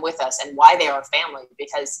take them with us and why they are family,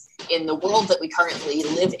 because in the world that we currently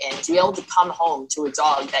live in, to be able to come home to a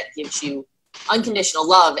dog that gives you unconditional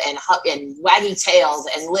love and waggy tails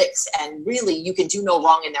and licks, and really you can do no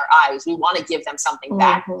wrong in their eyes. We want to give them something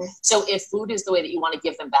back. So if food is the way that you want to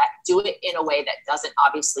give them back, do it in a way that doesn't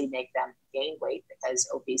obviously make them gain weight, because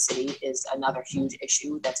obesity is another huge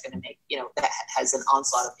issue that's going to make, you know, that has an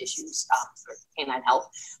onslaught of issues for canine health.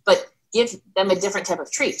 But give them a different type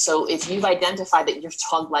of treat. So if you've identified that your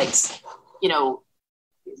dog likes, you know,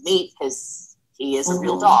 meat because he is a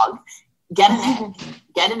real dog, get an egg.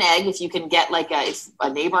 Get an egg. If you can get if a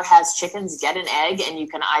neighbor has chickens, get an egg, and you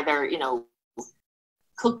can either, you know,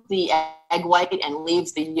 cook the egg white and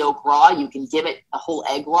leave the yolk raw. You can give it the whole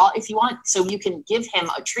egg raw if you want. So you can give him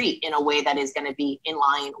a treat in a way that is going to be in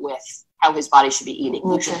line with how his body should be eating.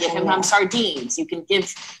 You should give him sardines. You can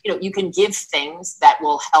give, you know, you can give things that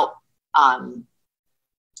will help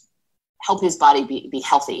his body be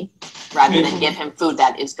healthy, rather than give him food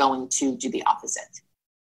that is going to do the opposite.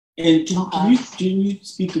 And can you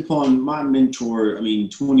speak upon my mentor? I mean,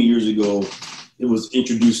 20 years ago, it was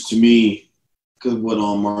introduced to me because what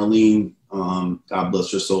Marlene, God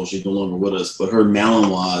bless her soul, she's no longer with us, but her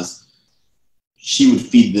Malinois, she would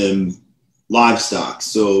feed them livestock.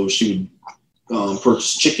 So she would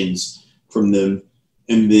purchase chickens from them,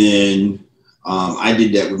 and then I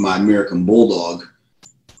did that with my American Bulldog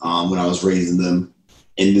when I was raising them.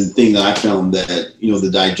 And the thing that I found that, you know,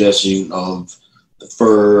 the digestion of the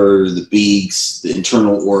fur, the beaks, the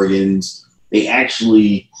internal organs,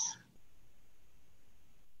 they'd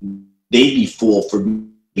be full for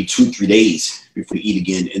maybe 2-3 days before you eat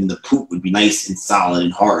again. And the poop would be nice and solid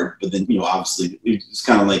and hard. But then, you know, obviously it's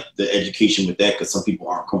kind of like the education with that, because some people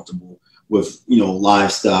aren't comfortable with, you know,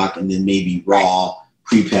 livestock and then maybe raw,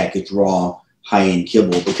 prepackaged raw, high-end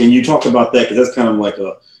kibble. But can you talk about that? Because that's kind of like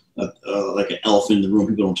an elephant in the room.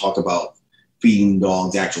 People don't talk about feeding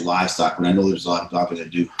dogs actual livestock, and I know there's a lot of dogs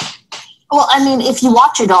that do. Well, I mean, if you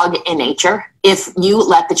watch your dog in nature, if you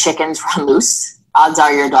let the chickens run loose, odds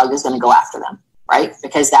are your dog is going to go after them, right?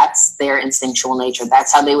 Because that's their instinctual nature.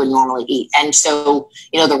 That's how they would normally eat. And so,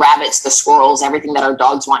 you know, the rabbits, the squirrels, everything that our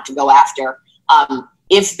dogs want to go after,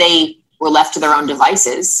 if they were left to their own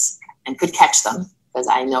devices and could catch them, because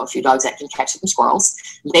I know a few dogs that can catch some squirrels,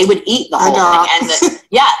 they would eat the whole thing.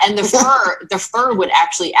 And the fur would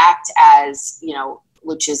actually act as, you know,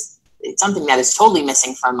 which is something that is totally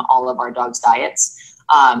missing from all of our dogs' diets.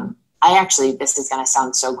 This is going to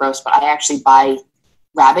sound so gross, but I actually buy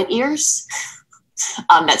rabbit ears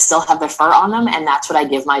that still have the fur on them, and that's what I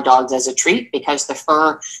give my dogs as a treat, because the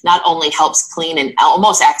fur not only helps clean and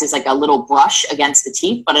almost acts as like a little brush against the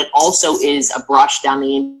teeth, but it also is a brush down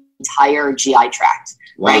the entire GI tract,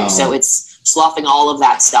 right? So it's sloughing all of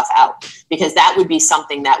that stuff out, because that would be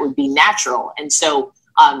something that would be natural. And so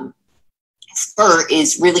fur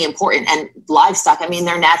is really important. And livestock, I mean,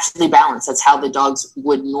 they're naturally balanced. That's how the dogs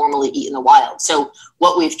would normally eat in the wild. So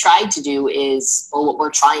what we've tried to do is, or what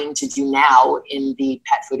we're trying to do now in the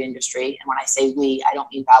pet food industry, and when I say we, I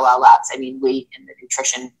don't mean Bow Wow Labs, I mean we in the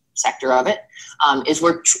nutrition sector of it, is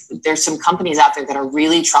there's some companies out there that are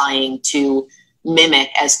really trying to mimic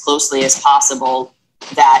as closely as possible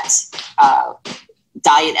that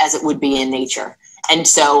diet as it would be in nature. And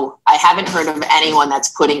so I haven't heard of anyone that's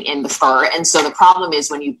putting in the fur. And so the problem is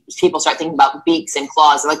when people start thinking about beaks and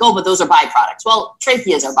claws, they're like, oh, but those are byproducts. Well,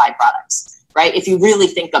 tracheas are byproducts, right? If you really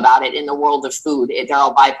think about it in the world of food, they're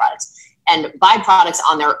all byproducts. And byproducts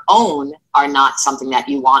on their own are not something that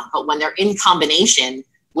you want. But when they're in combination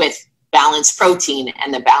with balanced protein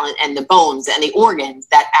and the bones and the organs,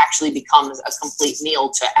 that actually becomes a complete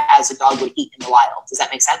meal as a dog would eat in the wild. Does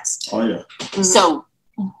that make sense? Oh yeah. Mm-hmm. So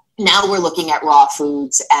now we're looking at raw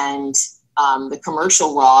foods, and the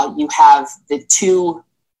commercial raw, you have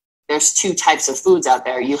there's two types of foods out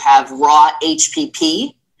there. You have raw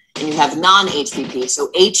HPP and you have non-HPP.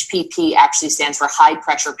 So HPP actually stands for high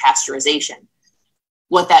pressure pasteurization.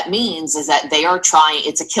 What that means is that they are trying,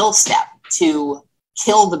 it's a kill step to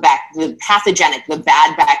kill the pathogenic, the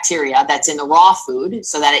bad bacteria that's in the raw food,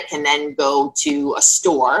 so that it can then go to a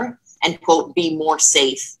store and, quote, be more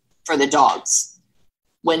safe for the dogs.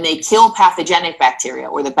 When they kill pathogenic bacteria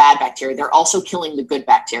or the bad bacteria, they're also killing the good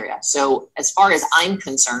bacteria. So as far as I'm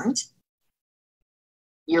concerned,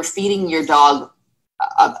 you're feeding your dog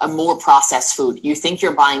a more processed food. You think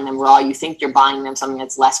you're buying them raw, you think you're buying them something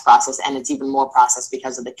that's less processed, and it's even more processed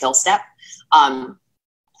because of the kill step.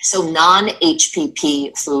 So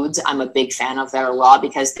non-HPP foods, I'm a big fan of that are raw,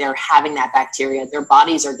 because they're having that bacteria. Their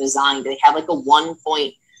bodies are designed, they have like a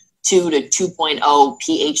 1.2 to 2.0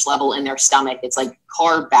 pH level in their stomach. It's like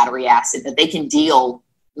carb battery acid, that they can deal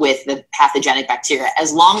with the pathogenic bacteria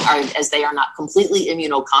as long as they are not completely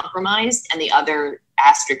immunocompromised. And the other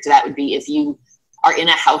asterisk to that would be, if you are in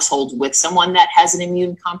a household with someone that has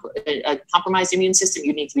an compromised immune system,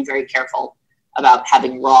 you need to be very careful about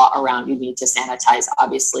having raw around. You need to sanitize,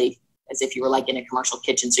 obviously, as if you were like in a commercial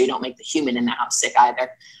kitchen, so you don't make the human in the house sick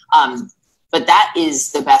either. But that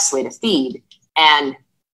is the best way to feed. And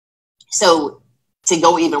so to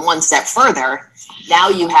go even one step further, now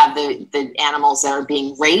you have the animals that are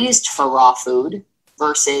being raised for raw food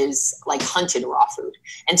versus like hunted raw food.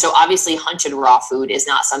 And so obviously hunted raw food is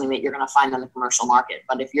not something that you're going to find on the commercial market.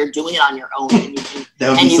 But if you're doing it on your own, and you can, that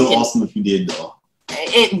would be so awesome if you did, though.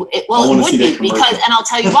 It would be, because, and I'll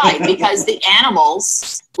tell you why, because the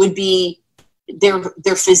animals would be, their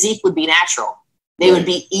physique would be natural. They would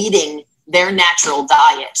be eating their natural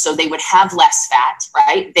diet. So they would have less fat,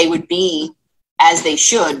 right? They would be as they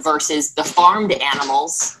should, versus the farmed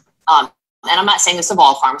animals. And I'm not saying this of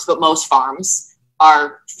all farms, but most farms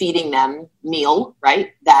are feeding them meal,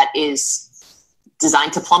 right? That is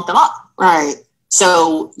designed to plump them up. Right.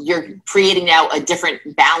 So you're creating now a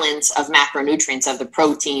different balance of macronutrients, of the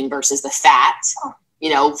protein versus the fat,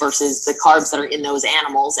 versus the carbs that are in those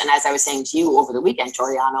animals. And as I was saying to you over the weekend,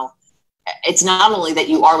 Toriano, it's not only that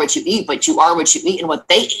you are what you eat, but you are what you eat and what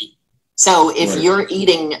they eat. So if you're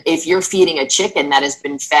feeding a chicken that has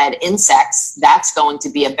been fed insects, that's going to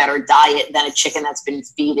be a better diet than a chicken that's been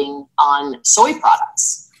feeding on soy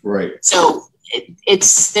products. Right. So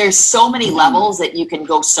there's so many levels that you can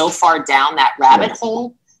go so far down that rabbit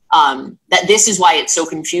hole, that this is why it's so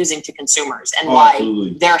confusing to consumers, and why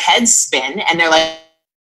absolutely. Their heads spin and they're like,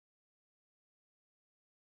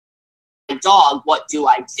 dog, what do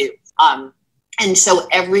I do? And so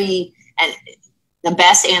the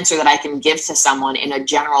best answer that I can give to someone in a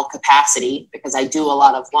general capacity, because I do a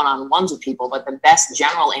lot of one-on-ones with people, but the best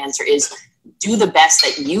general answer is do the best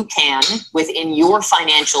that you can within your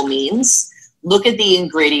financial means. Look at the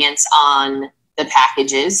ingredients on the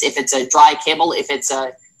packages. If it's a dry kibble, if it's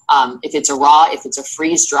a raw, if it's a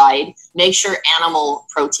freeze dried, make sure animal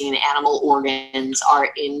protein, animal organs are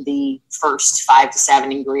in the first 5 to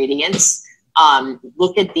 7 ingredients.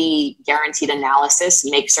 Look at the guaranteed analysis.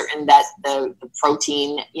 Make certain that the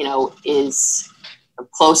protein, is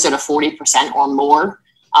closer to 40% or more.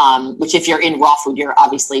 Which if you're in raw food, you're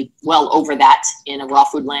obviously well over that in a raw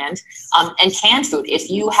food land. And canned food, if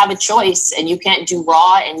you have a choice and you can't do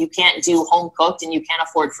raw and you can't do home cooked and you can't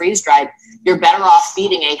afford freeze dried, you're better off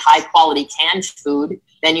feeding a high quality canned food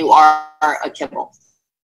than you are a kibble.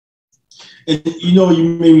 And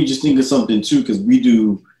you made me just think of something too, because we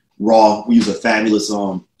do raw. We use a fabulous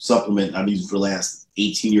supplement I've used for the last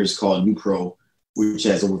 18 years called NuPro, which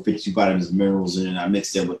has over 52 vitamins and minerals in it. I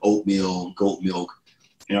mixed that with oatmeal, goat milk.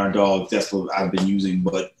 And our dogs, that's what I've been using.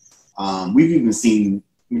 But we've even seen,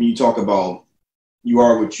 when you talk about you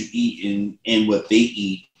are what you eat and what they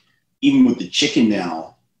eat, even with the chicken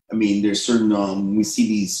now, I mean, there's certain, we see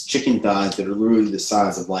these chicken thighs that are literally the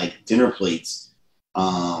size of like dinner plates,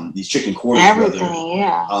 these chicken quarters,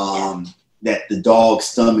 that the dog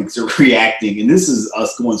stomachs are reacting. And this is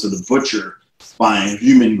us going to the butcher, buying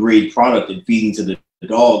human grade product and feeding to the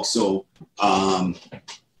dog. So, I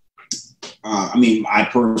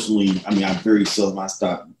very seldom, I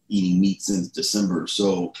stopped eating meat since December.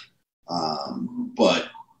 So, but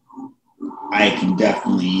I can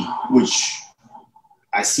definitely, which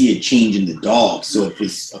I see a change in the dogs. So if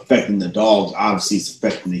it's affecting the dogs, obviously it's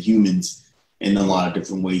affecting the humans in a lot of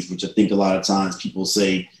different ways, which I think a lot of times people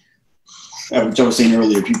say, Which I was saying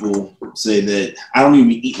earlier, people say that I don't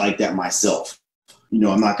even eat like that myself.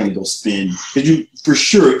 I'm not going to go spend, because you for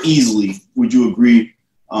sure easily, would you agree,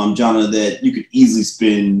 Johnna, that you could easily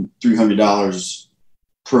spend $300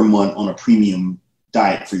 per month on a premium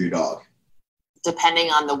diet for your dog? Depending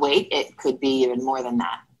on the weight, it could be even more than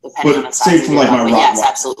that. Depending on the size. Say for like my Rottweiler. Yes,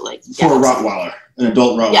 absolutely. For a Rottweiler, an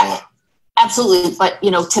adult Rottweiler. Yeah, absolutely. But,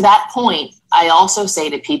 to that point, I also say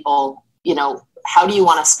to people, how do you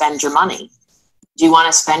want to spend your money? Do you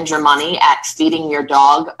want to spend your money at feeding your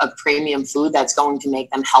dog a premium food that's going to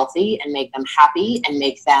make them healthy and make them happy and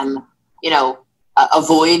make them,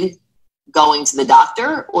 avoid going to the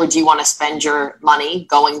doctor? Or do you want to spend your money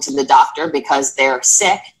going to the doctor because they're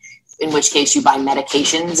sick, in which case you buy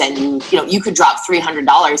medications and you could drop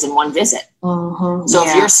 $300 in one visit. Mm-hmm. So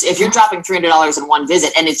if you're dropping $300 in one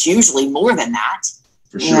visit, and it's usually more than that,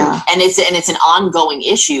 for sure, and it's an ongoing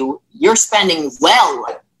issue, you're spending well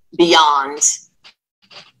beyond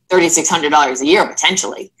 $3,600 a year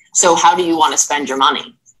potentially. So how do you want to spend your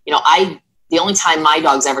money? The only time my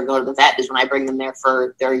dogs ever go to the vet is when I bring them there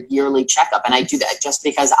for their yearly checkup, and I do that just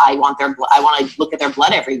because I want to look at their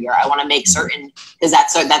blood every year. I want to make certain, because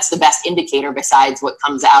that's the best indicator besides what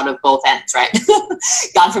comes out of both ends, right?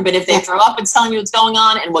 God forbid if they throw up, it's telling you what's going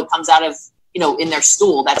on, and what comes out of in their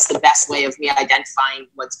stool. That's the best way of me identifying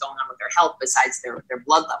what's going on with their health besides their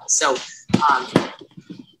blood levels. So,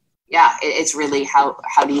 it's really how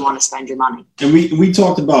do you want to spend your money? And we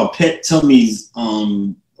talked about pet tummies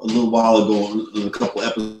a little while ago, a couple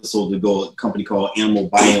episodes ago, a company called Animal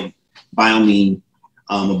Biomine,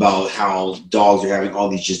 about how dogs are having all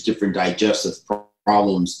these just different digestive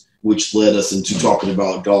problems, which led us into talking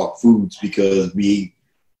about dog foods, because we,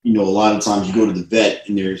 a lot of times you go to the vet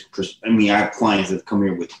and I have clients that come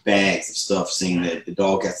here with bags of stuff saying that the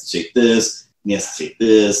dog has to take this, he has to take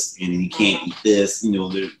this, and he can't eat this,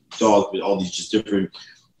 the dog with all these just different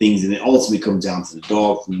things. And it ultimately comes down to the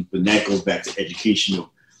dog food, but that goes back to education of,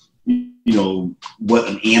 what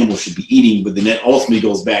an animal should be eating, but then that ultimately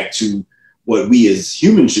goes back to what we as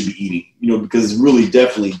humans should be eating, because it's really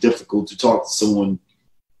definitely difficult to talk to someone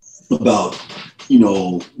about,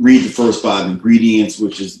 read the first 5 ingredients,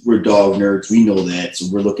 which is, we're dog nerds, we know that. So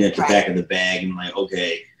we're looking at the back of the bag and like,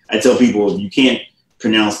 okay, I tell people, if you can't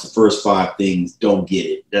pronounce the first 5 things, don't get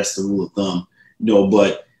it. That's the rule of thumb,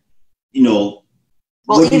 but,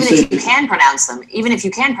 well, even if you can pronounce them, you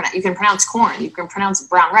can pronounce corn, you can pronounce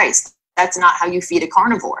brown rice. That's not how you feed a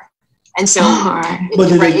carnivore. And so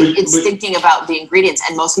it's thinking about the ingredients,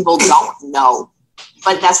 and most people don't know.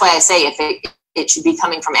 But that's why I say it should be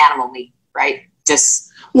coming from animal meat, right?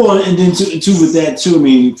 Well, and then too with that too, I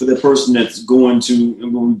mean, for the person that's going to,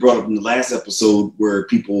 when we brought up in the last episode, where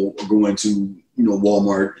people are going to,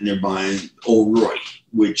 Walmart and they're buying Old Roy,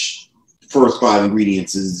 which first 5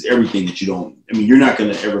 ingredients is everything that you don't. I mean, you're not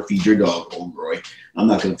going to ever feed your dog Old Roy. I'm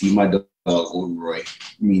not going to feed my dog Old Roy.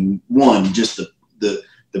 I mean, one, just the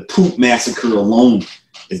poop massacre alone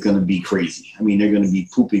is going to be crazy. I mean, they're going to be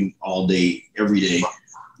pooping all day, every day,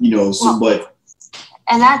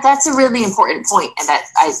 And that's a really important point, and that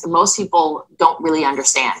most people don't really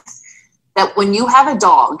understand. That when you have a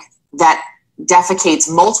dog that defecates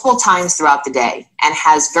multiple times throughout the day and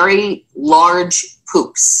has very large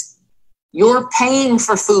poops, you're paying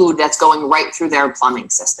for food that's going right through their plumbing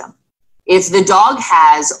system. If the dog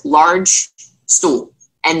has large stool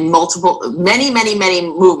and many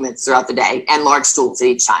movements throughout the day and large stools at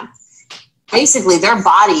each time, basically their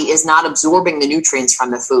body is not absorbing the nutrients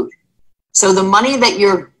from the food. So the money that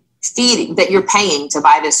you're paying to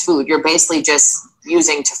buy this food, you're basically just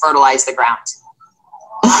using to fertilize the ground.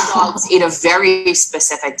 My dogs eat a very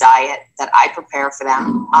specific diet that I prepare for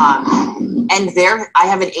them. And I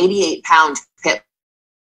have an 88-pound pit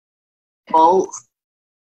bull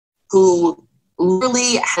who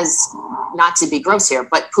really has, not to be gross here,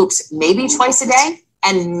 but poops maybe twice a day.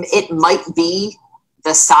 And it might be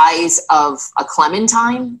the size of a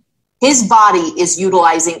clementine. His body is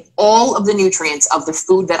utilizing all of the nutrients of the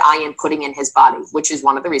food that I am putting in his body, which is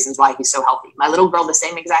one of the reasons why he's so healthy. My little girl, the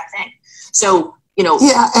same exact thing. So,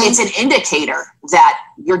 it's an indicator that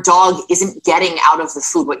your dog isn't getting out of the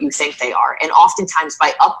food what you think they are. And oftentimes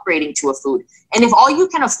by upgrading to a food, and if all you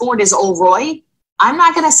can afford is Old Roy, I'm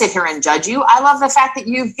not going to sit here and judge you. I love the fact that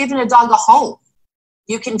you've given a dog a home.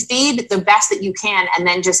 You can feed the best that you can, and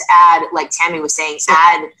then just add, like Tammy was saying,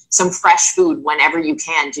 add some fresh food whenever you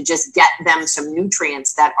can to just get them some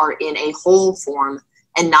nutrients that are in a whole form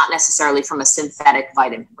and not necessarily from a synthetic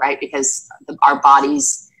vitamin, right? Because our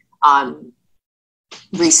bodies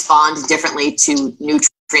respond differently to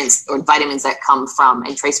nutrients or vitamins that come from,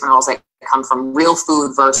 and trace minerals that come from real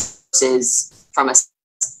food versus from a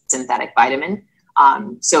synthetic vitamin.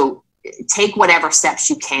 So take whatever steps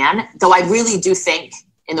you can, though I really do think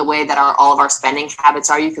in the way that all of our spending habits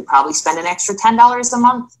are, you could probably spend an extra $10 a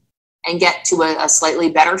month and get to a slightly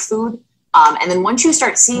better food. And then once you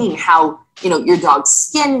start seeing how, your dog's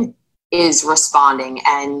skin is responding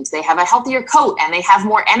and they have a healthier coat and they have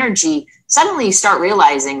more energy, suddenly you start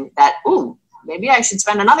realizing that, ooh, maybe I should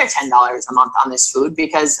spend another $10 a month on this food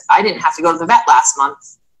because I didn't have to go to the vet last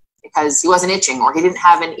month because he wasn't itching, or he didn't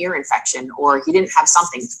have an ear infection, or he didn't have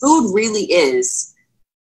something. Food really is,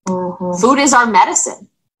 food is our medicine.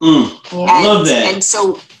 I love that. And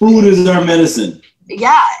so food is our medicine.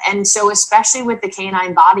 Yeah. And so especially with the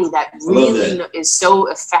canine body that really is so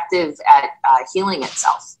effective at healing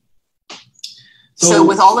itself. So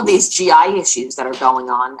with all of these GI issues that are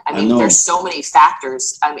going on, I mean, there's so many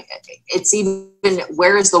factors. I mean, it's even,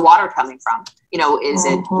 where is the water coming from? Is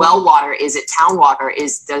it well water? Is it town water?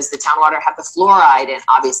 Does the town water have the fluoride? And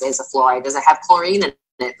obviously it's a fluoride. Does it have chlorine in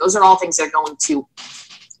it? Those are all things that are going to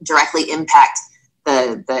directly impact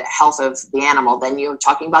the health of the animal. Then you're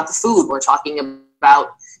talking about the food. We're talking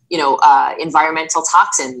about, environmental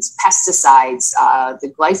toxins, pesticides, the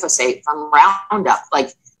glyphosate from Roundup,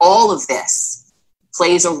 like all of this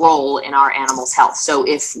plays a role in our animals' health. So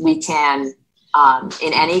if we can,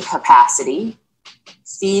 in any capacity,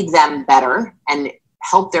 feed them better and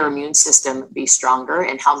help their immune system be stronger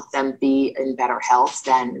and help them be in better health,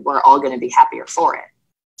 then we're all going to be happier for it.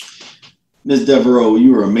 Ms. Devereaux,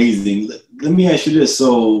 you are amazing. Let me ask you this.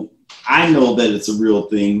 So I know that it's a real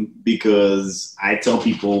thing because I tell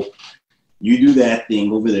people, you do that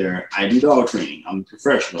thing over there. I do dog training. I'm a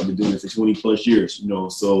professional. I've been doing it for 20 plus years,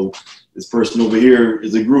 so this person over here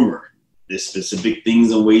is a groomer. There's specific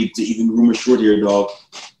things and ways to even groom a short-haired dog.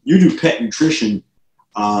 You do pet nutrition.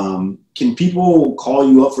 Can people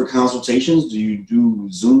call you up for consultations? Do you do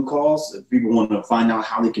Zoom calls if people want to find out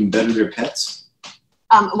how they can better their pets?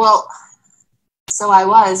 So I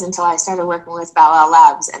was until I started working with Bow Wow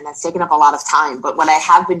Labs, and that's taken up a lot of time. But what I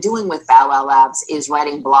have been doing with Bow Wow Labs is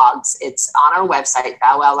writing blogs. It's on our website,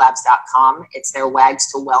 bowwowlabs.com. It's their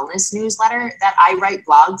Wags to Wellness newsletter that I write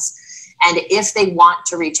blogs. And if they want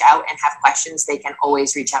to reach out and have questions, they can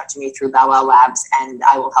always reach out to me through Bow Wow Labs, and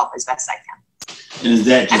I will help as best I can. And is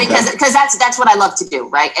that because that's what I love to do,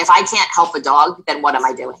 right? If I can't help a dog, then what am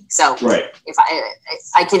I doing? So if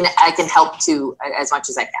I can help to as much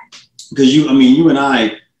as I can. Because you and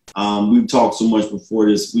I, we've talked so much before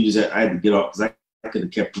this. I had to get off because I could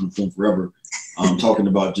have kept on the phone forever, talking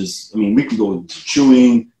about we can go into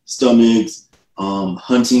chewing, stomachs,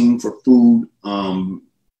 hunting for food,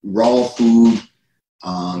 raw food.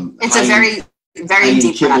 It's a very, very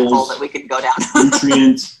deep rabbit hole that we could go down.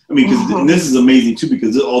 Nutrients. And this is amazing too,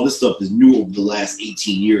 because all this stuff is new over the last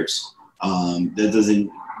 18 years. That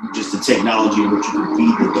doesn't, just the technology in which you can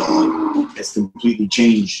feed the dog has completely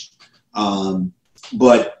changed.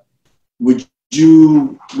 But would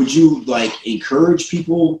you like encourage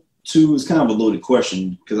people to, it's kind of a loaded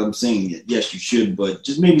question because I'm saying yes, you should, but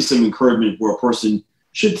just maybe some encouragement where a person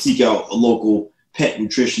should seek out a local pet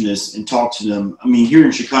nutritionist and talk to them. Here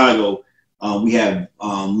in Chicago, we have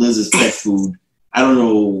Liz's Pet Food. I don't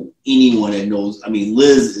know anyone that knows.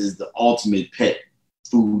 Liz is the ultimate pet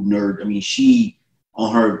food nerd. She,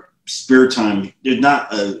 on her spare time, there's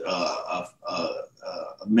not a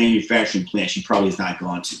manufacturing plant she probably has not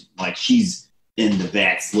gone to. Like, she's in the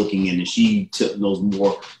vats looking in, and she knows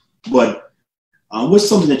more. But what's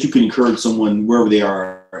something that you can encourage someone wherever they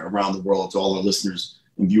are around the world, to all our listeners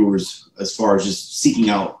and viewers, as far as just seeking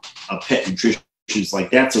out a pet nutrition?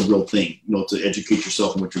 Like, that's a real thing, to educate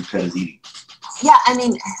yourself on what your pet is eating. Yeah,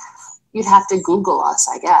 you'd have to Google us,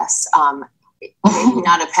 I guess. Maybe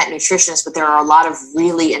not a pet nutritionist, but there are a lot of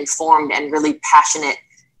really informed and really passionate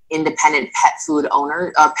independent pet food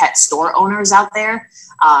pet store owners out there.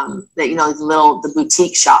 The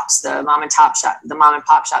boutique shops, the mom and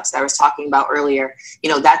pop shops that I was talking about earlier.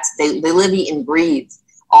 They live, eat, and breathe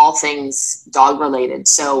all things dog related.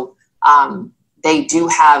 So they do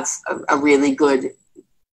have a really good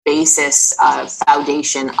basis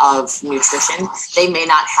foundation of nutrition. They may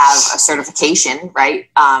not have a certification, right?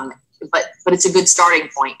 But it's a good starting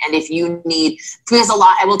point. And if you need, because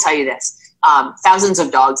I will tell you this, thousands of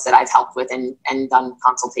dogs that I've helped with and done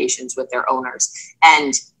consultations with their owners,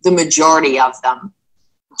 and the majority of them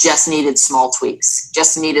just needed small tweaks,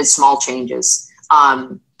 just needed small changes.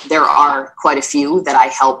 There are quite a few that I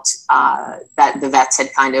helped that the vets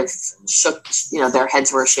had kind of shook, their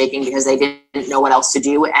heads were shaking because they didn't know what else to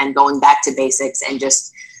do, and going back to basics and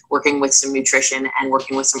just working with some nutrition and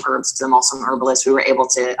working with some herbs, because I'm also an herbalist, we were able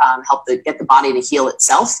to help get the body to heal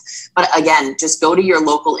itself. But again, just go to your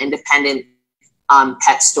local independent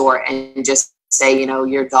pet store and just say, you know,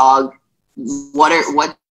 your dog,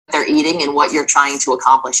 what they're eating and what you're trying to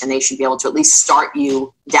accomplish, and they should be able to at least start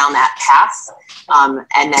you down that path.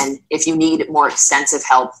 And then if you need more extensive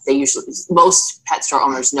help, most pet store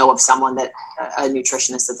owners know of someone a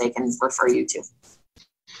nutritionist that they can refer you to.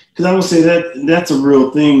 Because I would say that's a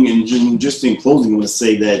real thing. And just in closing, I want to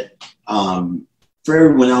say that for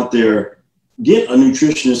everyone out there, get a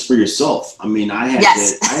nutritionist for yourself. I mean, I had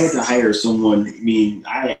to hire someone.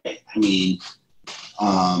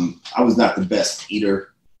 I was not the best eater.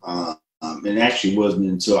 It actually wasn't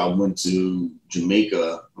until I went to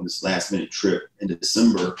Jamaica on this last minute trip in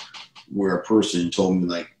December where a person told me,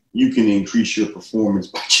 like, you can increase your performance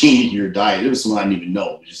by changing your diet. It was someone I didn't even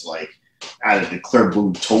know. It was just like, out of the clear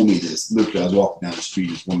blue told me this. Literally, I was walking down the street,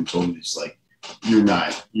 this woman told me this, like, you're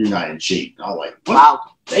not in shape. And I was like, what? Wow.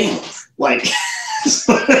 Damn. Like,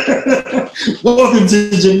 welcome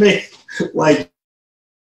to Jamaica. Like,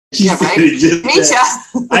 she said it just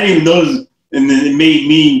that. I didn't even notice. And then it made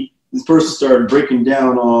me, this person started breaking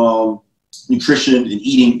down nutrition and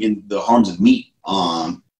eating and the harms of meat.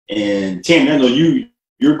 And Tammy, I know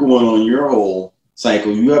you're going on your whole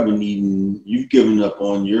cycle. You've given up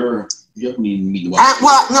on you haven't eaten meat.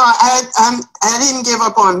 I didn't give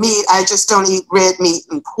up on meat. I just don't eat red meat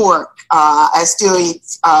and pork. I still eat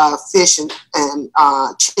fish and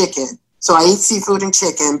chicken. So I eat seafood and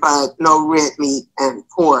chicken, but no red meat and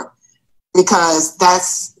pork, because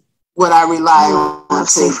that's what I rely on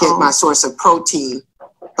to get my source of protein.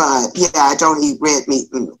 But yeah, I don't eat red meat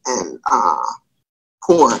and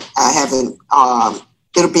pork. I haven't.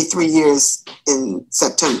 It'll be 3 years in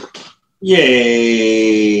September.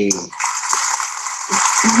 Yay!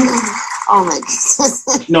 Oh my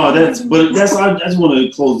goodness. No, I just want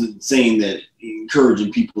to close it saying that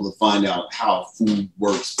encouraging people to find out how food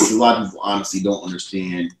works, because a lot of people honestly don't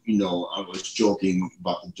understand. You know, I was joking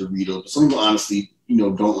about the Doritos, but some people honestly,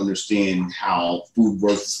 don't understand how food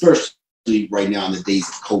works, especially right now in the days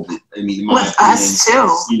of COVID. I mean, in my opinion, us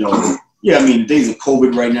too. In the days of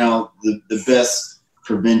COVID right now, the best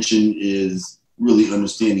prevention is really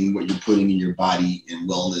understanding what you're putting in your body and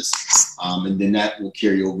wellness. And then that will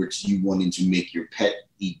carry over to you wanting to make your pet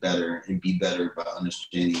eat better and be better by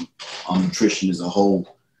understanding nutrition as a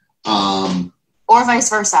whole. Or vice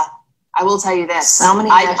versa. I will tell you this. So many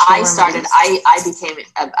I became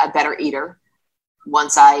a better eater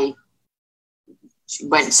once I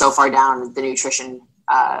went so far down the nutrition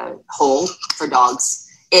hole for dogs.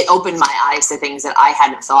 It opened my eyes to things that I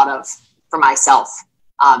hadn't thought of for myself.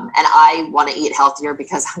 And I want to eat healthier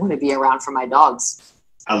because I want to be around for my dogs.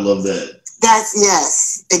 I love that.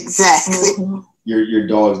 Yes, exactly. Mm-hmm. Your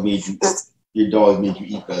dogs made you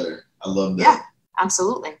eat better. I love that. Yeah,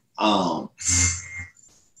 absolutely.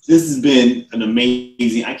 This has been an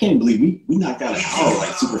amazing. I can't believe we knocked out an hour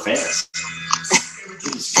like super fast.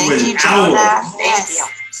 Thank you, Johnna. Thank you.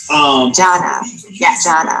 Johnna. Yes,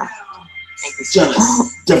 Johnna. Thank you, Johnna.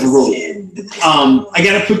 Devereaux. I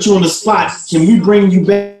gotta put you on the spot. Can we bring you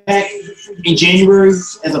back in January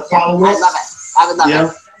as a follow-up? I love it. I would love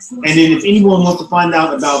it. And then if anyone wants to find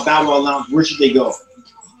out about Bow Wow Lounge, where should they go?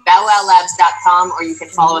 BowWowLabs.com, or you can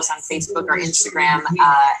follow us on Facebook or Instagram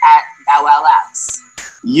at Bow Wow Labs.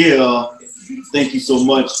 Yeah. Thank you so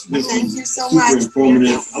much. This was super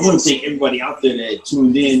informative. I want to thank everybody out there that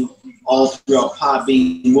tuned in all throughout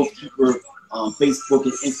Podbean, Wolfkeeper, Facebook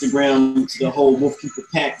and Instagram, to the whole Wolfkeeper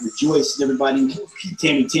pack. Rejoice, everybody.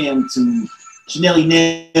 Tammy Tam to Chanelli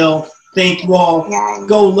Nail. Thank you all. Yeah.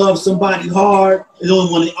 Go love somebody hard. There's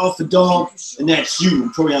only one alpha dog, and that's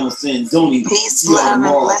you, Toriano Sanzoni. Peace, love, and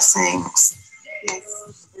blessings.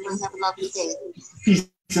 Yes. Everyone have a lovely day. Peace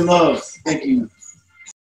and love. Thank you.